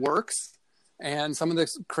how it works and some of the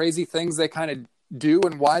crazy things they kind of do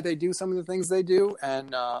and why they do some of the things they do.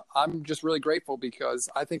 And I'm just really grateful because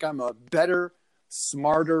I think I'm a better,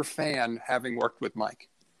 smarter fan having worked with Mike.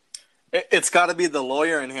 It's got to be the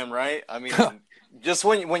lawyer in him, right? I mean, just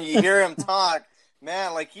when you hear him talk,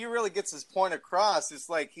 man, like he really gets his point across. It's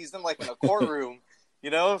like he's in a courtroom,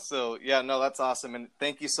 So yeah, no, that's awesome, and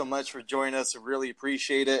thank you so much for joining us. I really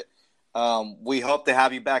appreciate it. We hope to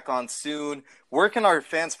have you back on soon. Where can our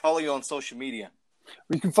fans follow you on social media?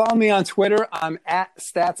 You can follow me on Twitter. I'm at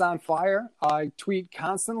StatsOnFire. I tweet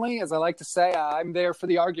constantly. As I like to say, I'm there for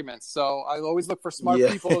the arguments. So I always look for smart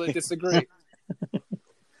people that disagree.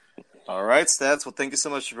 All right, Stats. Well, thank you so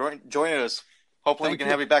much for joining us. Hopefully we can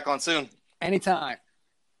have you back on soon. Anytime.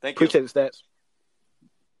 Thank you. Appreciate it, Stats.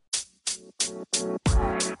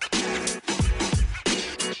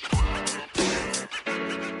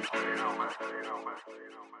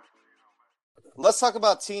 Let's talk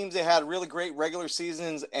about teams that had really great regular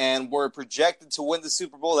seasons and were projected to win the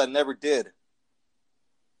Super Bowl that never did.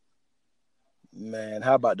 Man,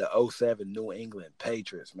 how about the 2007 New England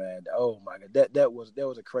Patriots, man? Oh, my God. That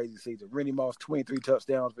was a crazy season. Randy Moss, 23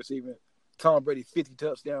 touchdowns receiving. Tom Brady, 50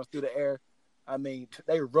 touchdowns through the air. I mean,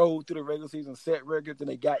 they rolled through the regular season, set records, and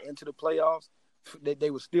they got into the playoffs. They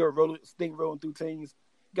were still steamrolling through teams,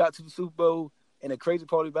 got to the Super Bowl, and the crazy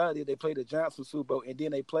part about it, they played the Giants for the Super Bowl, and then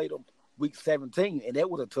they played them Week 17, and that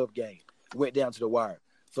was a tough game. Went down to the wire.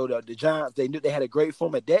 So the Giants, they knew they had a great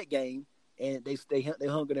form at that game, and they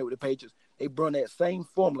hung in there with the Patriots. They brought that same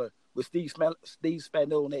formula with Steve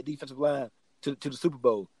Spagnuolo on that defensive line to the Super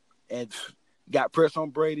Bowl, and got pressure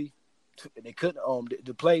on Brady. They couldn't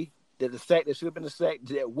the play that the sack that should have been a sack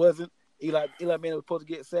that wasn't. Eli Manning was supposed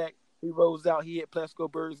to get sacked. He rolls out. He hit Plaxico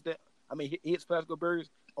Burress. He hits Plaxico Burress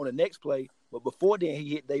on the next play, but before then he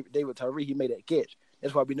hit David Tyree. He made that catch.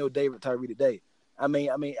 That's why we know David Tyree today. I mean,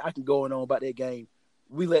 I can go on about that game.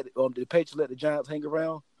 We let the Patriots let the Giants hang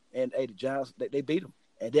around, and the Giants they beat them,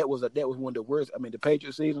 and that was one of the worst. I mean, the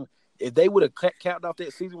Patriots season. If they would have capped off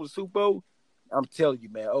that season with the Super Bowl, I'm telling you,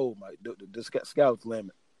 man. Oh my, the sky's the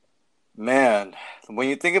limit. Man, when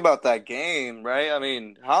you think about that game, right? I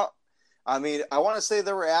mean, I want to say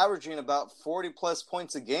they were averaging about 40+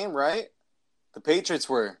 points a game, right? The Patriots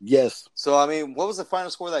were. Yes. So I mean, what was the final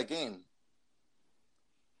score of that game?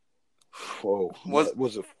 Whoa,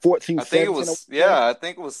 was it 14? I think it was. Yeah, I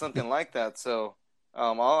think it was something like that. So,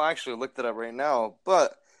 I'll actually look that up right now.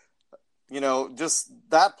 But just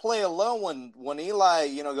that play alone, when Eli,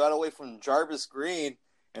 got away from Jarvis Green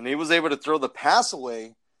and he was able to throw the pass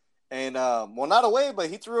away, and not away, but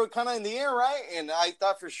he threw it kind of in the air, right? And I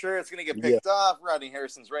thought for sure it's gonna get picked off. Rodney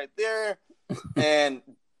Harrison's right there, and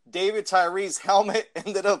David Tyree's helmet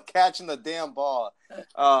ended up catching the damn ball.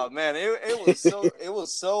 Man, it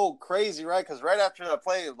was so crazy, right? Because right after that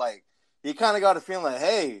play, like you kind of got a feeling like,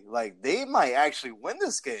 hey, like they might actually win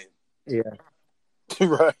this game. Yeah,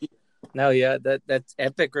 right. No, yeah, that's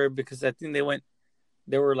epic, right? Because I think they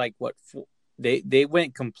were like they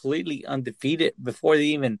went completely undefeated before they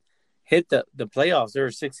even hit the playoffs. They were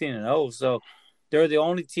 16-0, so they're the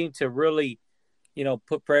only team to really,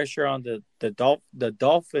 put pressure on the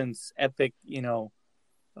Dolphins' epic,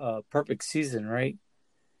 perfect season, right?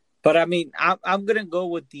 But I mean, I'm gonna go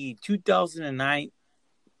with the 2009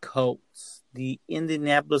 Colts, the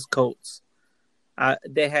Indianapolis Colts.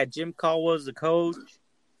 They had Jim Caldwell as the coach.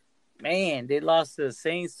 Man, they lost to the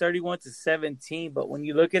Saints 31-17. But when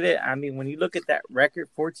you look at it, I mean, when you look at that record,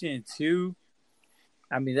 14-2,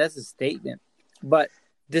 I mean, that's a statement. But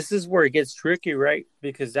this is where it gets tricky, right?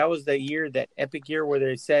 Because that was that epic year where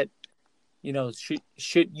they said,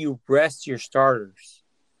 should you rest your starters?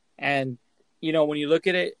 And, when you look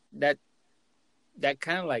at it, that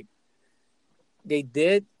kind of like they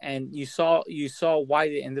did, and you saw why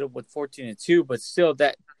they ended up with 14-2. But still,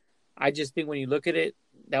 I just think when you look at it,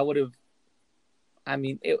 that would have. I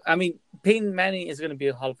mean, Peyton Manning is going to be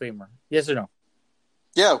a Hall of Famer. Yes or no?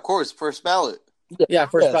 Yeah, of course, first ballot. Yeah,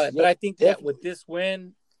 first Yes, ballot. But I think that definitely. with this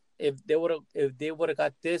win, if they would have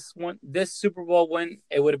got this Super Bowl win,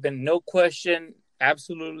 it would have been no question,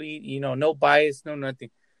 absolutely, no bias, no nothing.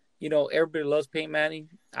 Everybody loves Peyton Manning.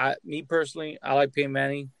 Me personally, I like Peyton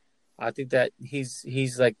Manning. I think that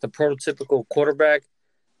he's like the prototypical quarterback.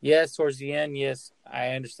 Yes, towards the end, yes, I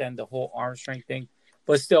understand the whole arm strength thing,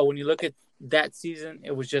 but still, when you look at that season,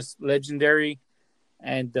 it was just legendary,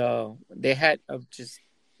 and they had just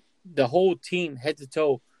the whole team head to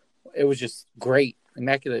toe. It was just great,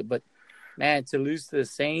 immaculate. But man, to lose to the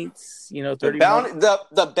Saints, 31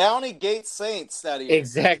 The Bounty Gate Saints that year.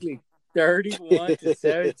 exactly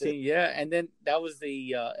 31-17, yeah, and then that was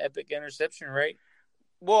the epic interception, right?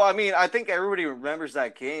 Well, I mean, I think everybody remembers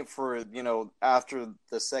that game for, after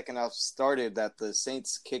the second half started, that the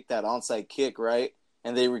Saints kicked that onside kick, right?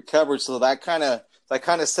 And they recovered, so that kind of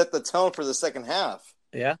set the tone for the second half.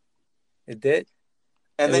 Yeah, it did.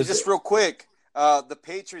 And then just real quick, the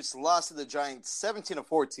Patriots lost to the Giants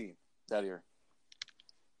 17-14 that year.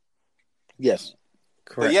 Yes.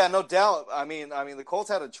 Correct. But yeah, no doubt. I mean, the Colts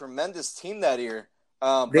had a tremendous team that year.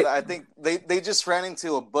 But I think they just ran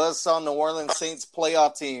into a buzzsaw New Orleans Saints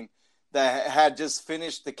playoff team that had just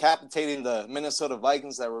finished decapitating the Minnesota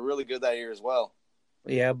Vikings that were really good that year as well.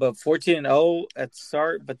 Yeah, but 14-0 at the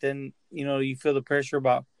start, but then, you feel the pressure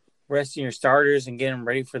about resting your starters and getting them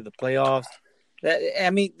ready for the playoffs.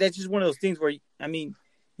 That's just one of those things where,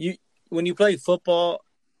 when you play football,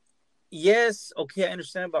 yes, okay, I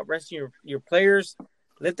understand about resting your players.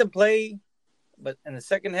 Let them play. But in the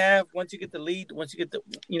second half, once you get the lead, once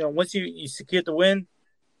you secure the win,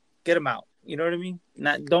 get them out. You know what I mean?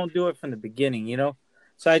 Don't do it from the beginning.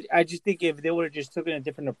 So I just think if they would have just taken a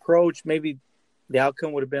different approach, maybe the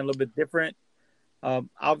outcome would have been a little bit different.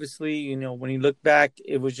 Obviously, when you look back,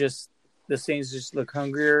 it was just the Saints just look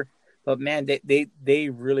hungrier. But man, they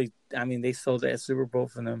really, they sold that Super Bowl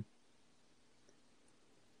for them.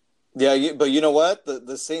 Yeah, but you know what?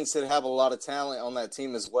 The Saints did have a lot of talent on that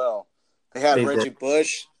team as well. They had Reggie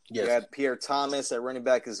Bush. Yes. They had Pierre Thomas at running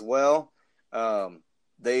back as well.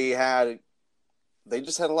 They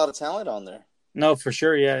just had a lot of talent on there. No, for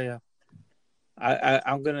sure. Yeah.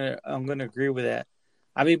 I'm gonna agree with that.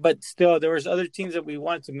 But still, there was other teams that we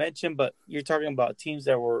wanted to mention, but you're talking about teams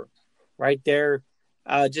that were right there.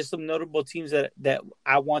 Just some notable teams that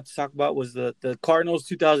I want to talk about was the Cardinals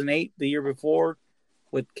 2008, the year before,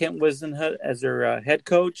 with Kent Wisenhunt as their head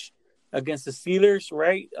coach against the Steelers,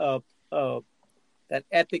 right? That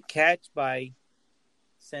epic catch by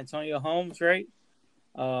Santonio Holmes, right?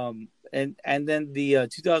 And then the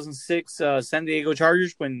 2006 San Diego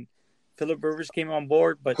Chargers when Phillip Rivers came on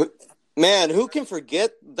board. But man, who can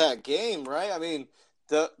forget that game, right? I mean,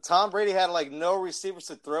 Tom Brady had no receivers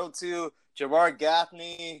to throw to. Jamar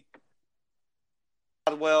Gaffney,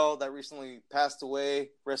 Rodwell, that recently passed away,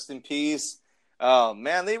 rest in peace.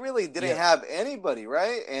 Man, they really didn't have anybody,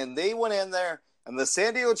 right? And they went in there. And the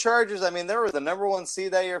San Diego Chargers, they were the number one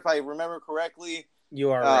seed that year, if I remember correctly. You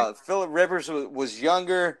are right. Phillip Rivers was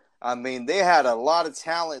younger. They had a lot of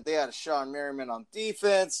talent. They had Sean Merriman on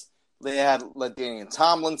defense. They had LaDainian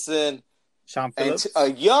Tomlinson. Sean Phillips.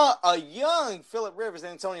 And a young Phillip Rivers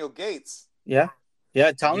and Antonio Gates. Yeah.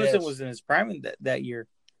 Tomlinson was in his prime that year.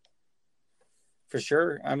 For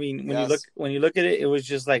sure. When you look at it, it was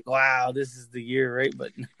just like, wow, this is the year, right?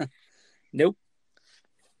 But nope.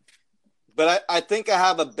 But I think I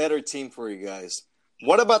have a better team for you guys.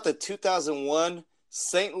 What about the 2001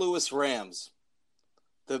 St. Louis Rams?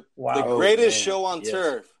 The greatest show on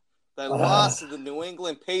turf that lost to the New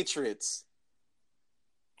England Patriots.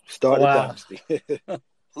 Started dynasty.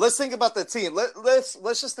 let's think about the team.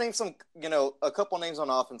 Let's just name some, a couple names on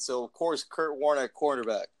offense. So, of course, Kurt Warner at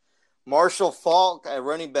quarterback, Marshall Faulk at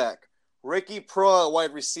running back, Ricky Proehl at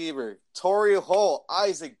wide receiver, Torrey Holt,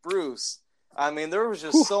 Isaac Bruce. I mean, there was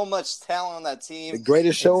just so much talent on that team. The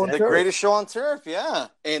greatest show on turf. The greatest show on turf, yeah.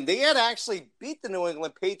 And they had actually beat the New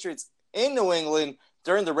England Patriots in New England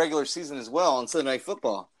during the regular season as well on Sunday Night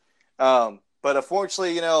Football. But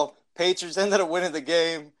unfortunately, Patriots ended up winning the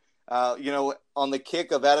game, on the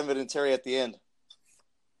kick of Adam Vinatieri at the end.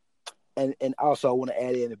 And also, I want to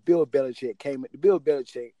add in, Bill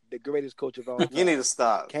Belichick, the greatest coach of all time. You need to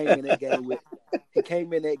stop. Came in that game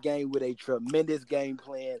with a tremendous game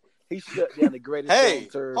plan. He shut down the greatest. Hey,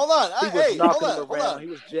 hold on. Hold on. He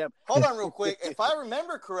was jamming. Hold on real quick. If I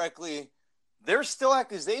remember correctly, there's still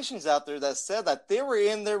accusations out there that said that they were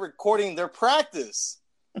in there recording their practice.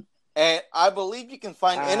 And I believe you can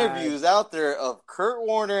find interviews out there of Kurt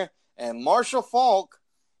Warner and Marshall Faulk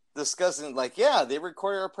discussing, they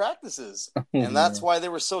recorded our practices. And that's why they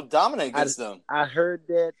were so dominant against them. I heard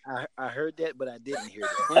that. I heard that, but I didn't hear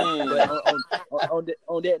that. on that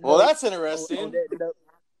note, well, that's interesting. On that note,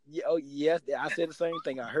 yes, I said the same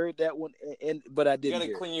thing. I heard that one, but I didn't. You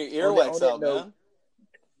gotta clean your earwax out, man.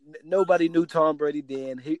 Nobody knew Tom Brady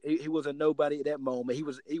then. He was a nobody at that moment. He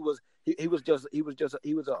was just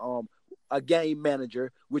a game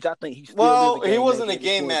manager, which I think he still is. Well, he wasn't a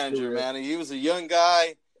game manager, man. He was a young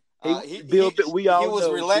guy. He was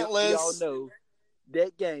relentless. We all know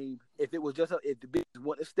that game. If it was just if the Bills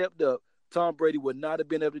wouldn't have stepped up, Tom Brady would not have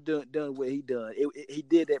been able to done what he done. He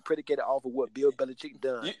did that predicated off of what Bill Belichick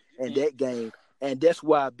done in that game, and that's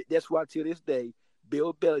why to this day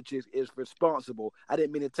Bill Belichick is responsible. I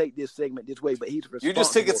didn't mean to take this segment this way, but he's responsible. You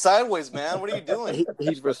just took it sideways, man. What are you doing?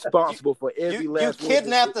 He's responsible for every last. You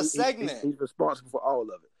kidnapped the segment. He's responsible for all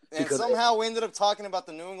of it. And somehow we ended up talking about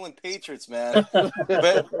the New England Patriots, man. but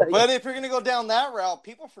if you're going to go down that route,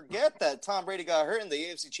 people forget that Tom Brady got hurt in the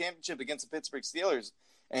AFC Championship against the Pittsburgh Steelers,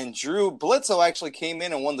 and Drew Bledsoe actually came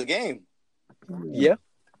in and won the game. Yeah.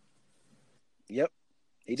 Yep.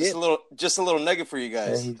 He did. Just a little nugget for you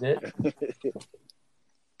guys. Yeah, he did.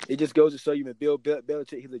 It just goes to show you, man, Bill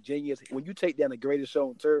Belichick, he's a genius. When you take down the greatest show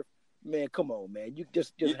on turf, man, come on, man. You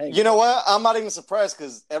just hang. You know what? I'm not even surprised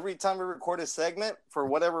because every time we record a segment, for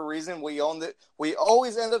whatever reason, we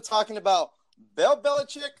always end up talking about Bill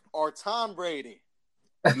Belichick or Tom Brady.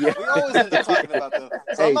 Yeah. We always end up talking about them.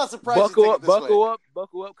 So I'm not surprised. Buckle up,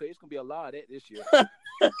 because it's gonna be a lot of that this year.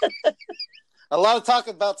 A lot of talk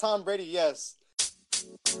about Tom Brady, yes.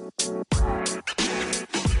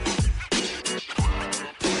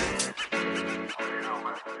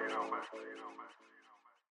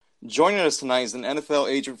 Joining us tonight is an NFL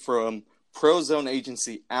agent from ProZone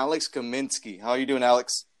Agency, Alex Kaminsky. How are you doing,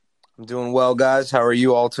 Alex? I'm doing well, guys. How are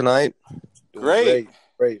you all tonight? Great.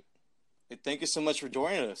 Great. Hey, thank you so much for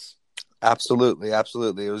joining us. Absolutely.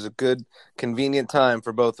 It was a good, convenient time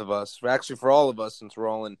for both of us. Actually, for all of us, since we're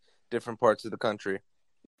all in different parts of the country.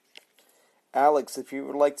 Alex, if you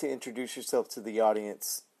would like to introduce yourself to the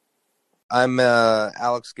audience. I'm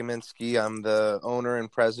Alex Kaminsky. I'm the owner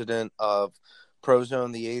and president of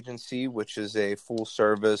ProZone, the agency, which is a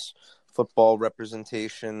full-service football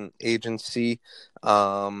representation agency.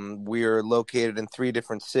 We're located in 3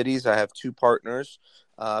 different cities. I have 2 partners,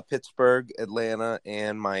 Pittsburgh, Atlanta,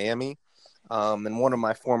 and Miami. And one of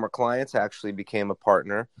my former clients actually became a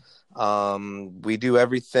partner. We do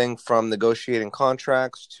everything from negotiating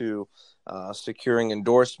contracts to securing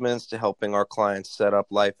endorsements to helping our clients set up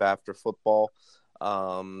life after football.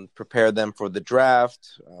 Prepare them for the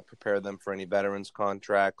draft, prepare them for any veterans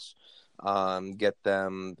contracts, get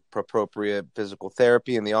them appropriate physical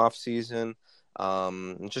therapy in the off season,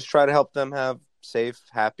 and just try to help them have safe,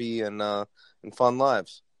 happy, and fun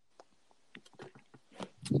lives.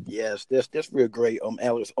 Yes, that's real great.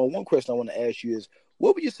 Alex, one question I want to ask you is,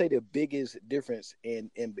 what would you say the biggest difference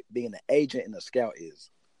in being an agent and a scout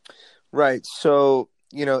is? Right. So,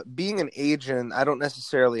 being an agent, I don't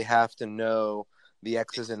necessarily have to know the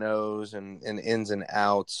X's and O's and ins and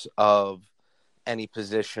outs of any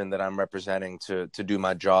position that I'm representing to do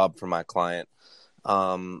my job for my client.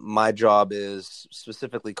 My job is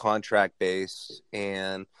specifically contract-based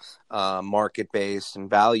and market-based and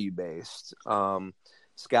value-based.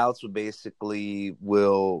 Scouts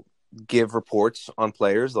will give reports on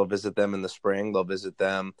players. They'll visit them in the spring. They'll visit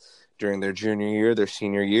them during their junior year, their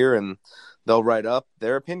senior year, and they'll write up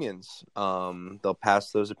their opinions. They'll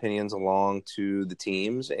pass those opinions along to the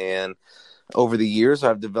teams. And over the years,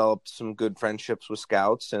 I've developed some good friendships with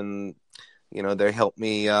scouts, and they help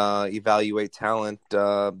me evaluate talent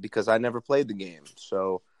because I never played the game.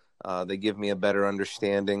 So They give me a better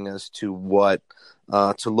understanding as to what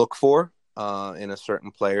to look for in a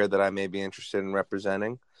certain player that I may be interested in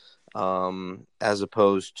representing, as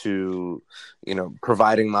opposed to,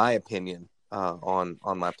 providing my opinion on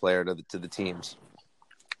my player to the teams.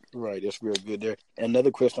 Right, that's real good there. And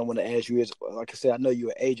another question I want to ask you is, like I said, I know you're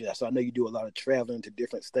an agent, so I know you do a lot of traveling to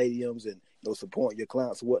different stadiums and supporting your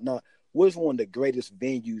clients and whatnot. What is one of the greatest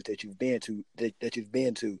venues that you've been to that you've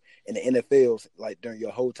been to in the NFL, like during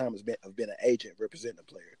your whole time of being an agent representing a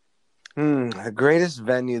player? The greatest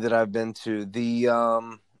venue that I've been to,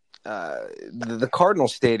 the Cardinal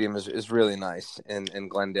Stadium is really nice in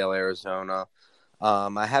Glendale, Arizona.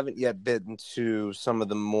 I haven't yet been to some of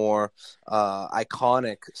the more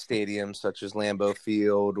iconic stadiums, such as Lambeau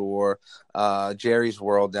Field or Jerry's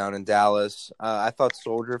World down in Dallas. I thought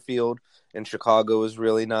Soldier Field in Chicago was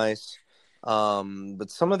really nice.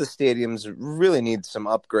 But some of the stadiums really need some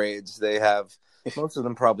upgrades. Most of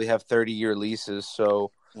them probably have 30-year leases.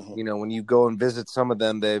 So, when you go and visit some of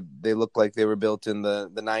them, they look like they were built in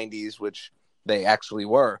the 90s, which they actually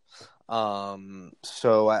were.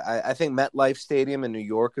 So I think MetLife Stadium in New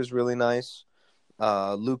York is really nice.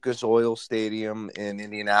 Lucas Oil Stadium in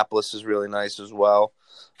Indianapolis is really nice as well.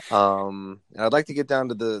 And I'd like to get down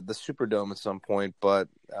to the Superdome at some point, but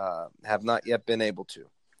have not yet been able to.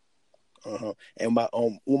 And my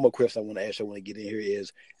one more question I want to ask, I want to get in here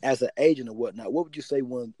is, as an agent or whatnot, what would you say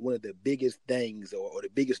one of the biggest things or the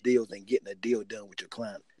biggest deals in getting a deal done with your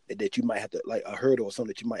client that you might have to, like a hurdle or something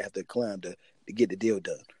that you might have to climb to get the deal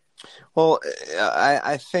done? Well,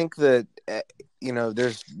 I think that,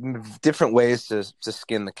 there's different ways to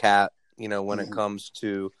skin the cat, when it comes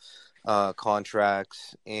to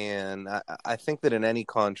contracts. And I think that in any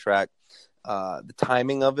contract, the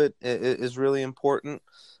timing of it is really important.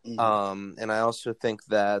 And I also think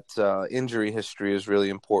that injury history is really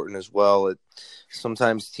important as well.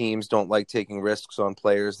 Sometimes teams don't like taking risks on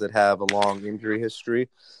players that have a long injury history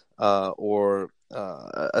or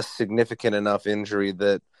a significant enough injury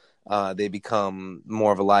that they become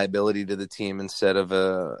more of a liability to the team instead of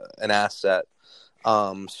an asset.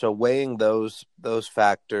 So weighing those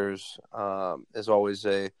factors is always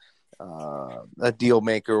a deal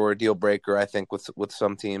maker or a deal breaker, I think, with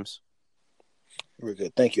some teams. Very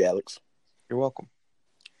good. Thank you, Alex. You're welcome.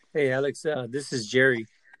 Hey, Alex, this is Jerry.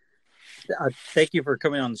 Thank you for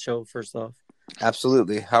coming on the show, first off.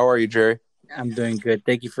 Absolutely. How are you, Jerry? I'm doing good.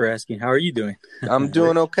 Thank you for asking. How are you doing? I'm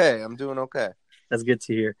doing okay. That's good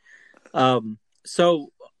to hear.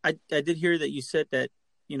 So I did hear that you said that,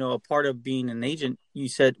 a part of being an agent, you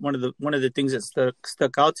said one of the things that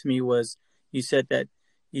stuck out to me was you said that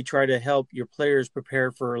you try to help your players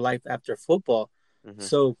prepare for life after football. Mm-hmm.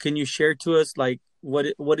 So can you share to us, like, what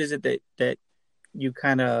is it that you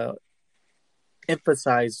kind of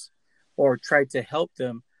emphasize or try to help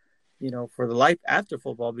them, for the life after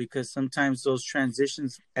football? Because sometimes those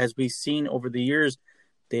transitions, as we've seen over the years,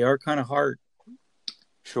 they are kind of hard.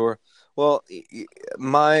 Sure. Well,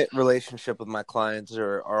 my relationship with my clients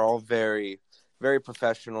are all very, very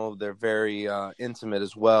professional. They're very intimate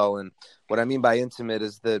as well. And what I mean by intimate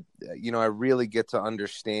is that, I really get to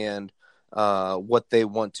understand what they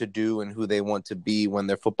want to do and who they want to be when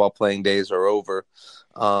their football playing days are over.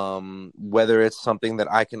 Whether it's something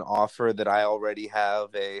that I can offer that I already have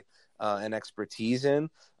an expertise in,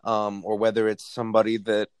 or whether it's somebody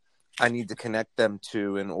that I need to connect them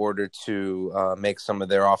to in order to make some of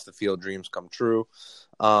their off the field dreams come true.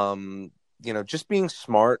 Just being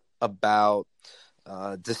smart about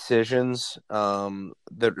decisions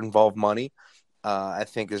that involve money, I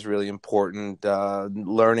think is really important.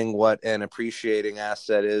 Learning what an appreciating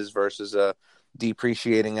asset is versus a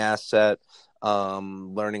depreciating asset.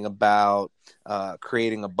 Learning about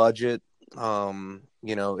creating a budget.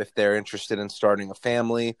 If they're interested in starting a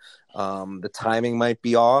family, the timing might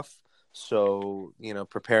be off. So,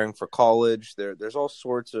 preparing for college, there's all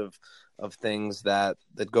sorts of things that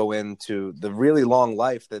go into the really long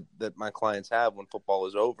life that my clients have when football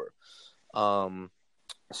is over.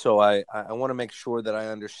 So I want to make sure that I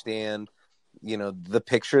understand, the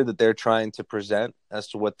picture that they're trying to present as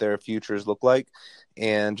to what their futures look like,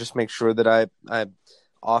 and just make sure that I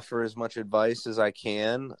offer as much advice as I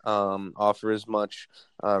can, offer as much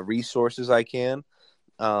resources I can,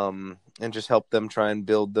 and just help them try and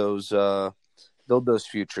build those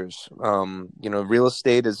futures. Real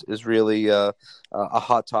estate is really a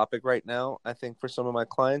hot topic right now. I think for some of my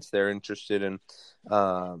clients, they're interested in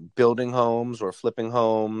building homes or flipping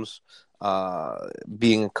homes,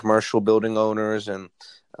 being commercial building owners, and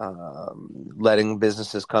letting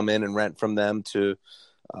businesses come in and rent from them to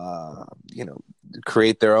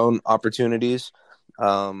create their own opportunities.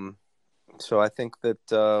 So I think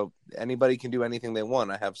that anybody can do anything they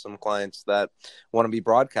want. I have some clients that want to be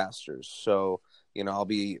broadcasters. So, I'll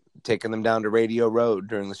be taking them down to Radio Road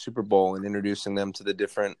during the Super Bowl and introducing them to the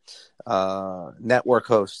different network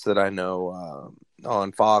hosts that I know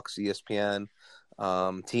on Fox, ESPN,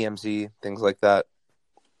 TMZ, things like that.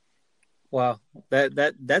 Wow,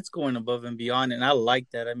 that's going above and beyond, and I like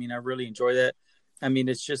that. I mean, I really enjoy that. I mean,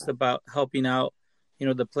 it's just about helping out,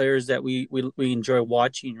 the players that we enjoy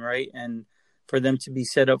watching, right? And for them to be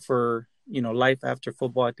set up for, life after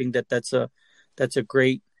football, I think that's a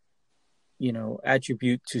great,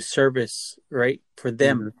 attribute to service, right, for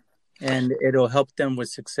them, and it'll help them with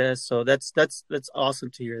success. So that's awesome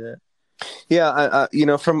to hear that. Yeah,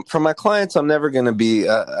 from my clients, I'm never going to be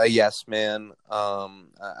a yes man.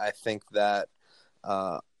 I think that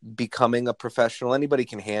becoming a professional, anybody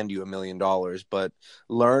can hand you $1 million, but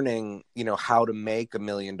learning, how to make $1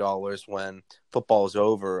 million when football is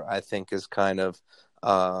over, I think is kind of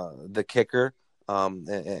the kicker.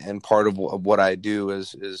 And part of what I do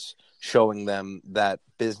is showing them that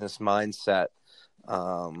business mindset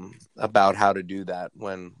about how to do that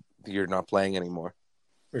when you're not playing anymore.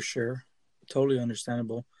 For sure. Totally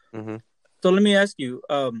understandable. Mm-hmm. So let me ask you,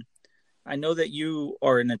 I know that you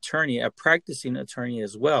are an attorney, a practicing attorney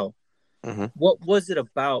as well. Mm-hmm. What was it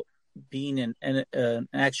about being an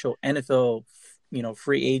actual NFL,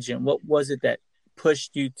 free agent? What was it that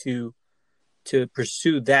pushed you to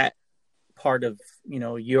pursue that part of,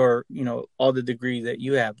 your, all the degree that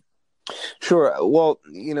you have? Sure. Well,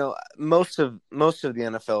 most of the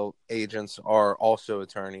NFL agents are also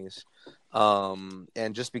attorneys.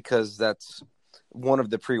 And just because that's one of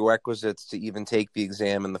the prerequisites to even take the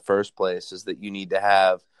exam in the first place is that you need to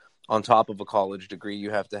have, on top of a college degree, you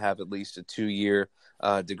have to have at least a 2-year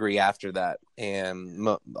degree after that. And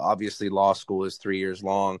obviously law school is 3 years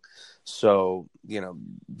long. So,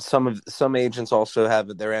 some agents also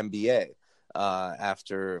have their MBA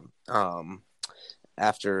after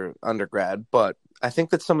undergrad. But I think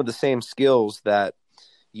that some of the same skills that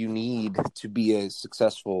you need to be a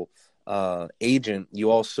successful agent,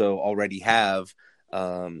 you also already have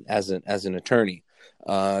as an attorney.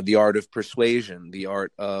 The art of persuasion, the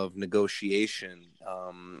art of negotiation,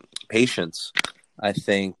 patience. I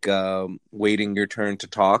think waiting your turn to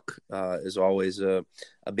talk is always a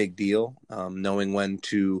big deal. Knowing when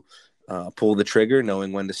to pull the trigger,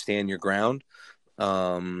 knowing when to stand your ground.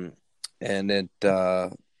 And it, I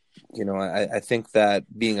think that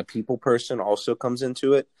being a people person also comes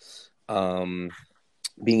into it.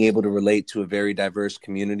 Being able to relate to a very diverse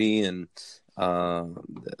community and, have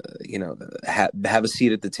a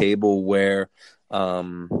seat at the table where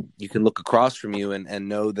you can look across from you and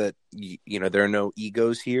know that, there are no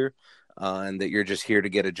egos here and that you're just here to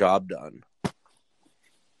get a job done.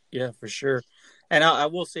 Yeah, for sure. And I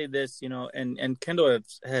will say this, and Kendall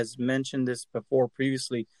has mentioned this before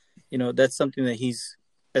previously, that's something that he's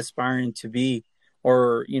aspiring to be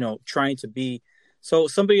or, trying to be. So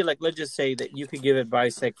somebody like, let's just say that you could give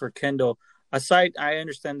advice like for Kendall. Aside, I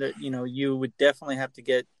understand that, you would definitely have to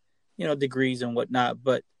get, degrees and whatnot.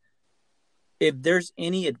 But if there's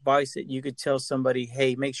any advice that you could tell somebody,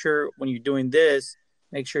 hey, make sure when you're doing this,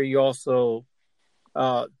 make sure you also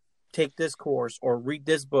take this course or read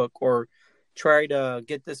this book or try to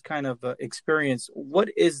get this kind of experience. What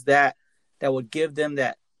is that would give them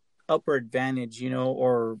that upper advantage,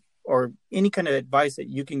 or any kind of advice that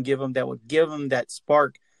you can give them that would give them that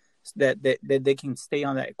spark that they can stay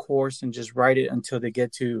on that course and just ride it until they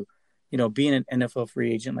get to, being an NFL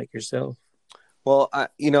free agent like yourself? Well, I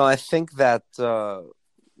think that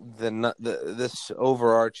this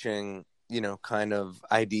overarching, kind of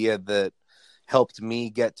idea that helped me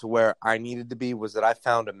get to where I needed to be was that I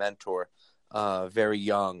found a mentor very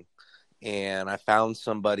young. And I found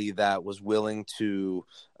somebody that was willing to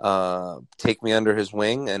take me under his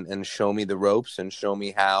wing and show me the ropes and show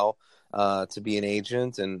me how to be an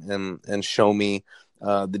agent and show me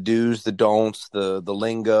the do's, the don'ts, the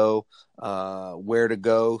lingo, where to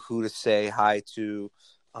go, who to say hi to,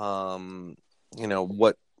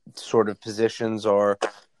 what sort of positions are,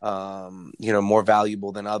 more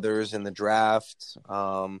valuable than others in the draft.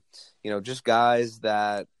 Just guys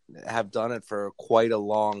that have done it for quite a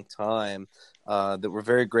long time that were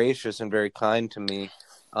very gracious and very kind to me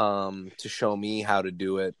to show me how to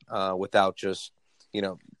do it without just,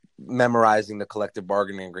 memorizing the collective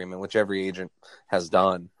bargaining agreement, which every agent has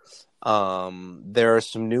done. There are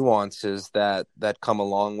some nuances that come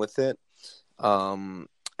along with it.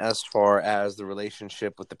 As far as the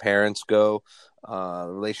relationship with the parents go,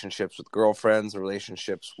 relationships with girlfriends, the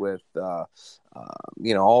relationships with,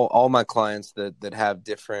 all my clients that have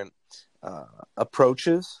different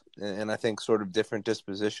approaches, and I think sort of different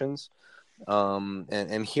dispositions.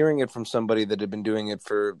 And hearing it from somebody that had been doing it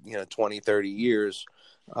for 20, 30 years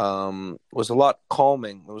was a lot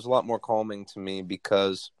calming. It was a lot more calming to me,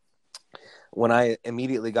 because when I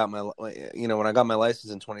immediately got when I got my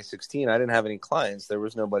license in 2016, I didn't have any clients. There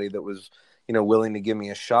was nobody that was willing to give me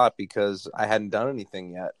a shot, because I hadn't done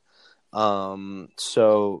anything yet.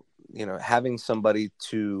 So having somebody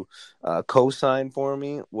to co-sign for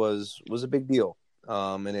me was a big deal.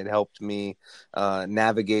 And it helped me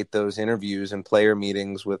navigate those interviews and player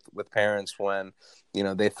meetings with parents when,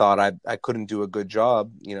 they thought I couldn't do a good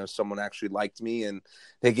job. Someone actually liked me and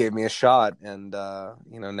they gave me a shot. And,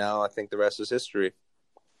 now I think the rest is history.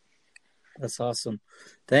 That's awesome.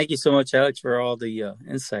 Thank you so much, Alex, for all the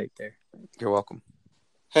insight there. You're welcome.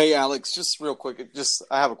 Hey, Alex, just real quick,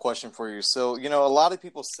 I have a question for you. So, a lot of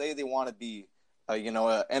people say they want to be, an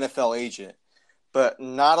NFL agent, but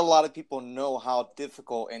not a lot of people know how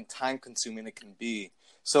difficult and time-consuming it can be.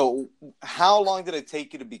 So, how long did it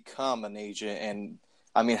take you to become an agent? And,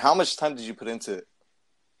 how much time did you put into it?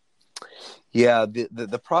 Yeah,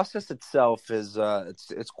 the process itself is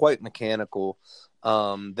it's quite mechanical.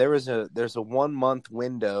 There's a 1 month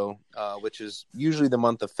window, which is usually the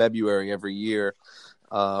month of February every year,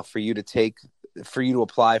 for you to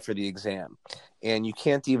apply for the exam. And you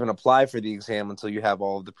can't even apply for the exam until you have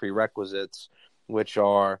all of the prerequisites, which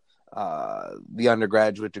are the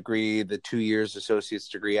undergraduate degree, the 2 years associate's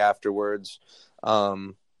degree afterwards.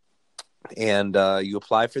 And you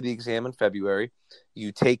apply for the exam in February.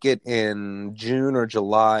 You take it in June or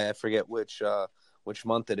July. I forget which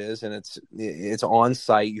month it is. And it's on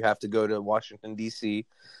site. You have to go to Washington, D.C.,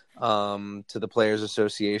 to the Players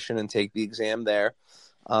Association and take the exam there.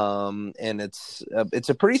 And it's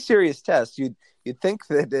a pretty serious test. You'd think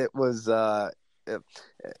that it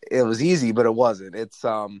was easy, but it wasn't. It's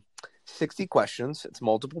 60 questions. It's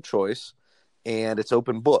multiple choice, and it's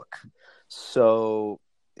open book. So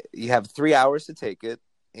you have 3 hours to take it,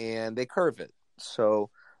 and they curve it. So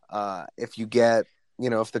if you get,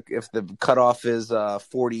 if the cutoff is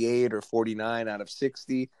 48 or 49 out of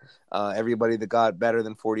 60, everybody that got better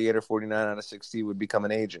than 48 or 49 out of 60 would become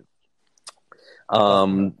an agent.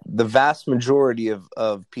 The vast majority of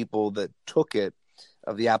people that took it,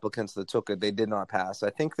 of the applicants that took it, they did not pass. I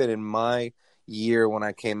think that in my year when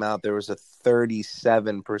I came out, there was a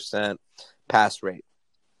 37% pass rate.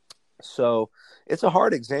 So it's a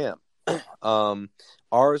hard exam.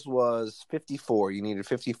 Ours was 54. You needed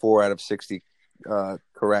 54 out of 60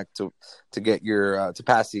 correct to get your to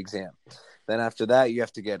pass the exam. Then after that, you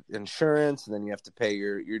have to get insurance, and then you have to pay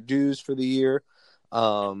your dues for the year.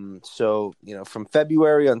 So from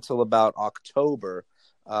February until about October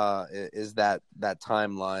is that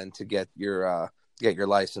timeline to get your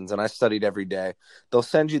license. And I studied every day. They'll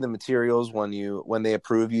send you the materials when they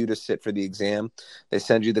approve you to sit for the exam. They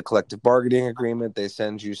send you the collective bargaining agreement. They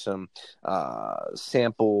send you some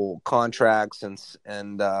sample contracts and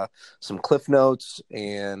some cliff notes,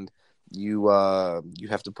 and you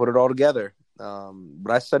have to put it all together.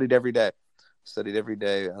 But I studied every day.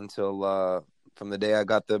 Until from the day I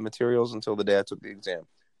got the materials until the day I took the exam.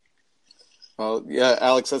 Well, yeah,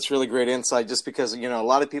 Alex, that's really great insight. Just because a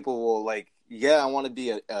lot of people will I want to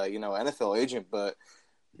be a NFL agent, but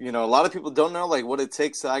a lot of people don't know what it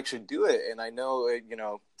takes to actually do it. And I know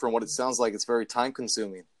from what it sounds like, it's very time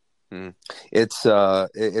consuming. It's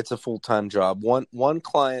a full-time job. One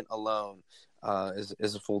client alone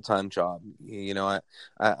is a full-time job.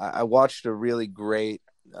 I watched a really great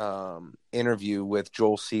interview with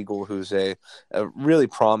Joel Siegel, who's a really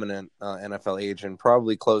prominent NFL agent,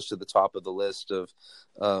 probably close to the top of the list of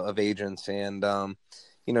agents. And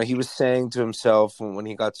he was saying to himself when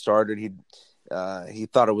he got started, he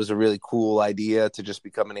thought it was a really cool idea to just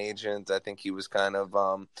become an agent. I think he was kind of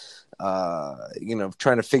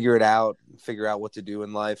trying to figure out what to do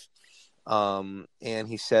in life. And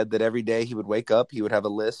he said that every day he would wake up, he would have a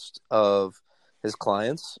list of his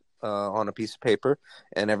clients on a piece of paper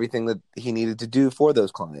and everything that he needed to do for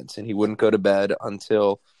those clients. And he wouldn't go to bed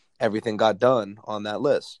until everything got done on that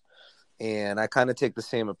list. And I kind of take the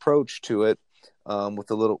same approach to it,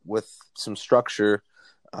 with some structure,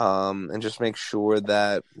 and just make sure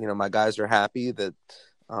that, my guys are happy, that,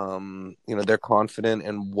 they're confident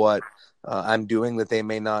in what I'm doing that they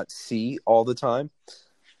may not see all the time.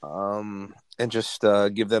 And just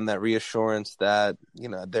give them that reassurance that,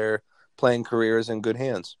 their playing career is in good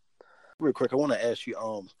hands. Real quick, I want to ask you,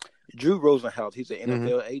 Drew Rosenhaus, he's an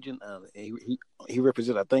NFL agent. He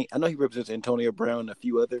represents, I know he represents Antonio Brown and a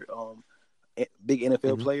few other big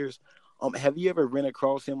NFL players. Have you ever ran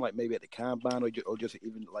across him, like maybe at the combine, or just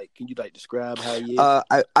even like, can you like describe how he is?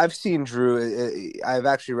 I've seen Drew. I've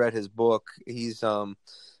actually read his book. He's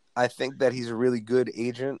I think that he's a really good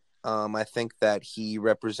agent. I think that he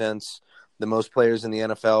represents the most players in the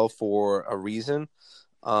NFL for a reason.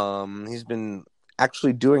 He's been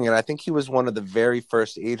actually doing it. I think he was one of the very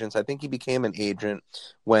first agents. I think he became an agent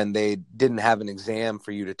when they didn't have an exam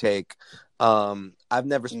for you to take. I've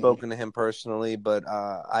never spoken to him personally, but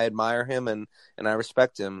I admire him and I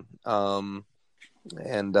respect him. I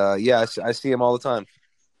see him all the time.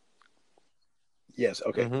 Yes.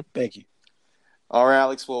 Okay. Thank you. All right,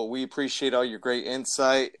 Alex. Well, we appreciate all your great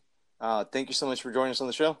insight. Thank you so much for joining us on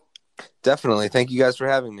the show. Definitely. Thank you guys for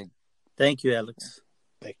having me. Thank you, Alex.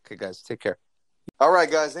 Okay, guys. Take care. All right,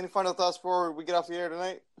 guys. Any final thoughts before we get off the air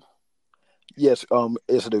tonight? Yes,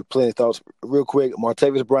 there's plenty of thoughts. Real quick,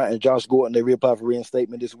 Martavis Bryant and Josh Gordon, they reapplied for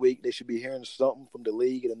reinstatement this week. They should be hearing something from the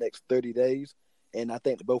league in the next 30 days, and I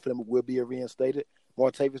think that both of them will be reinstated.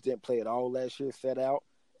 Martavis didn't play at all last year, sat out,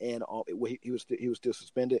 and he was still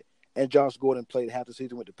suspended. And Josh Gordon played half the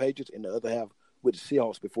season with the Patriots and the other half with the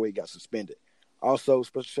Seahawks before he got suspended. Also,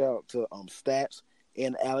 special shout out to Stats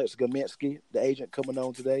and Alex Gaminsky, the agent, coming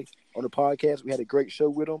on today on the podcast. We had a great show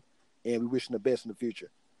with him, and we wish him the best in the future.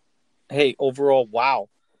 Hey, overall, wow.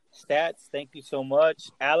 Stats, thank you so much.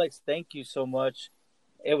 Alex, thank you so much.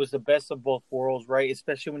 It was the best of both worlds, right?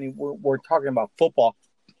 Especially when we're talking about football.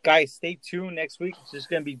 Guys, stay tuned next week. It's just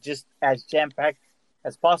going to be just as jam-packed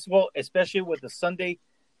as possible, especially with the Sunday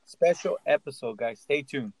special episode, guys. Stay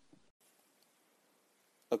tuned.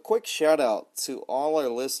 A quick shout-out to all our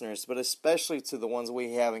listeners, but especially to the ones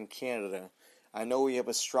we have in Canada. I know we have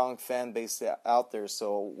a strong fan base out there,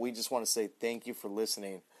 so we just want to say thank you for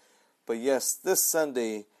listening. But yes, this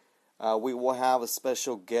Sunday, we will have a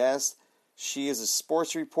special guest. She is a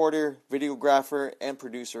sports reporter, videographer, and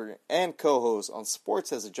producer, and co-host on Sports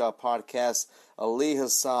Has a Job podcast, Ali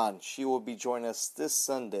Hassan. She will be joining us this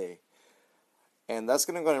Sunday. And that's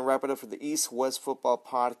going to go and wrap it up for the East West Football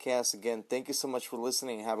Podcast. Again, thank you so much for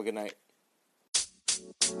listening, and have a good night.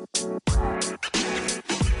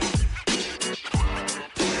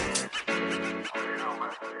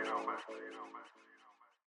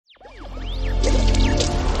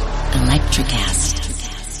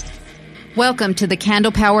 Electricast. Welcome to the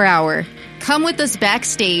Candle Power Hour. Come with us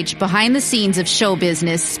backstage behind the scenes of show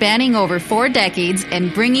business spanning over 4 decades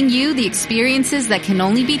and bringing you the experiences that can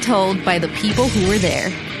only be told by the people who were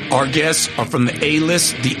there. Our guests are from the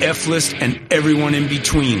A-list, the F-list, and everyone in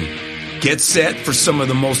between. Get set for some of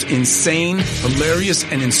the most insane, hilarious,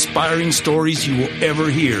 and inspiring stories you will ever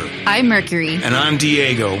hear. I'm Mercury. And I'm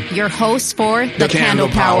Diego. Your hosts for the Candle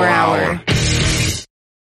Power Hour.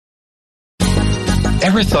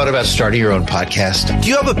 Ever thought about starting your own podcast? Do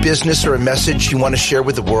you have a business or a message you want to share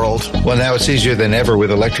with the world? Well, now it's easier than ever with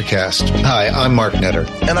Electricast. Hi, I'm Mark Netter.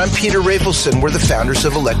 And I'm Peter Rafelson. We're the founders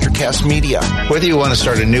of Electricast Media. Whether you want to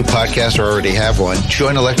start a new podcast or already have one,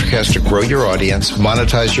 join Electricast to grow your audience,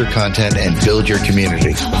 monetize your content, and build your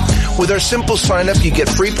community. With our simple sign-up, you get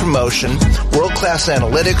free promotion, world-class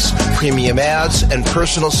analytics, premium ads, and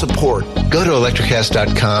personal support. Go to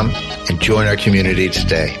Electricast.com and join our community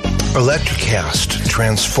today. Electricast.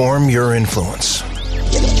 Transform your influence.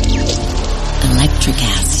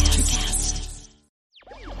 Electricast.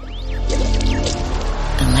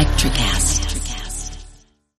 Electricast.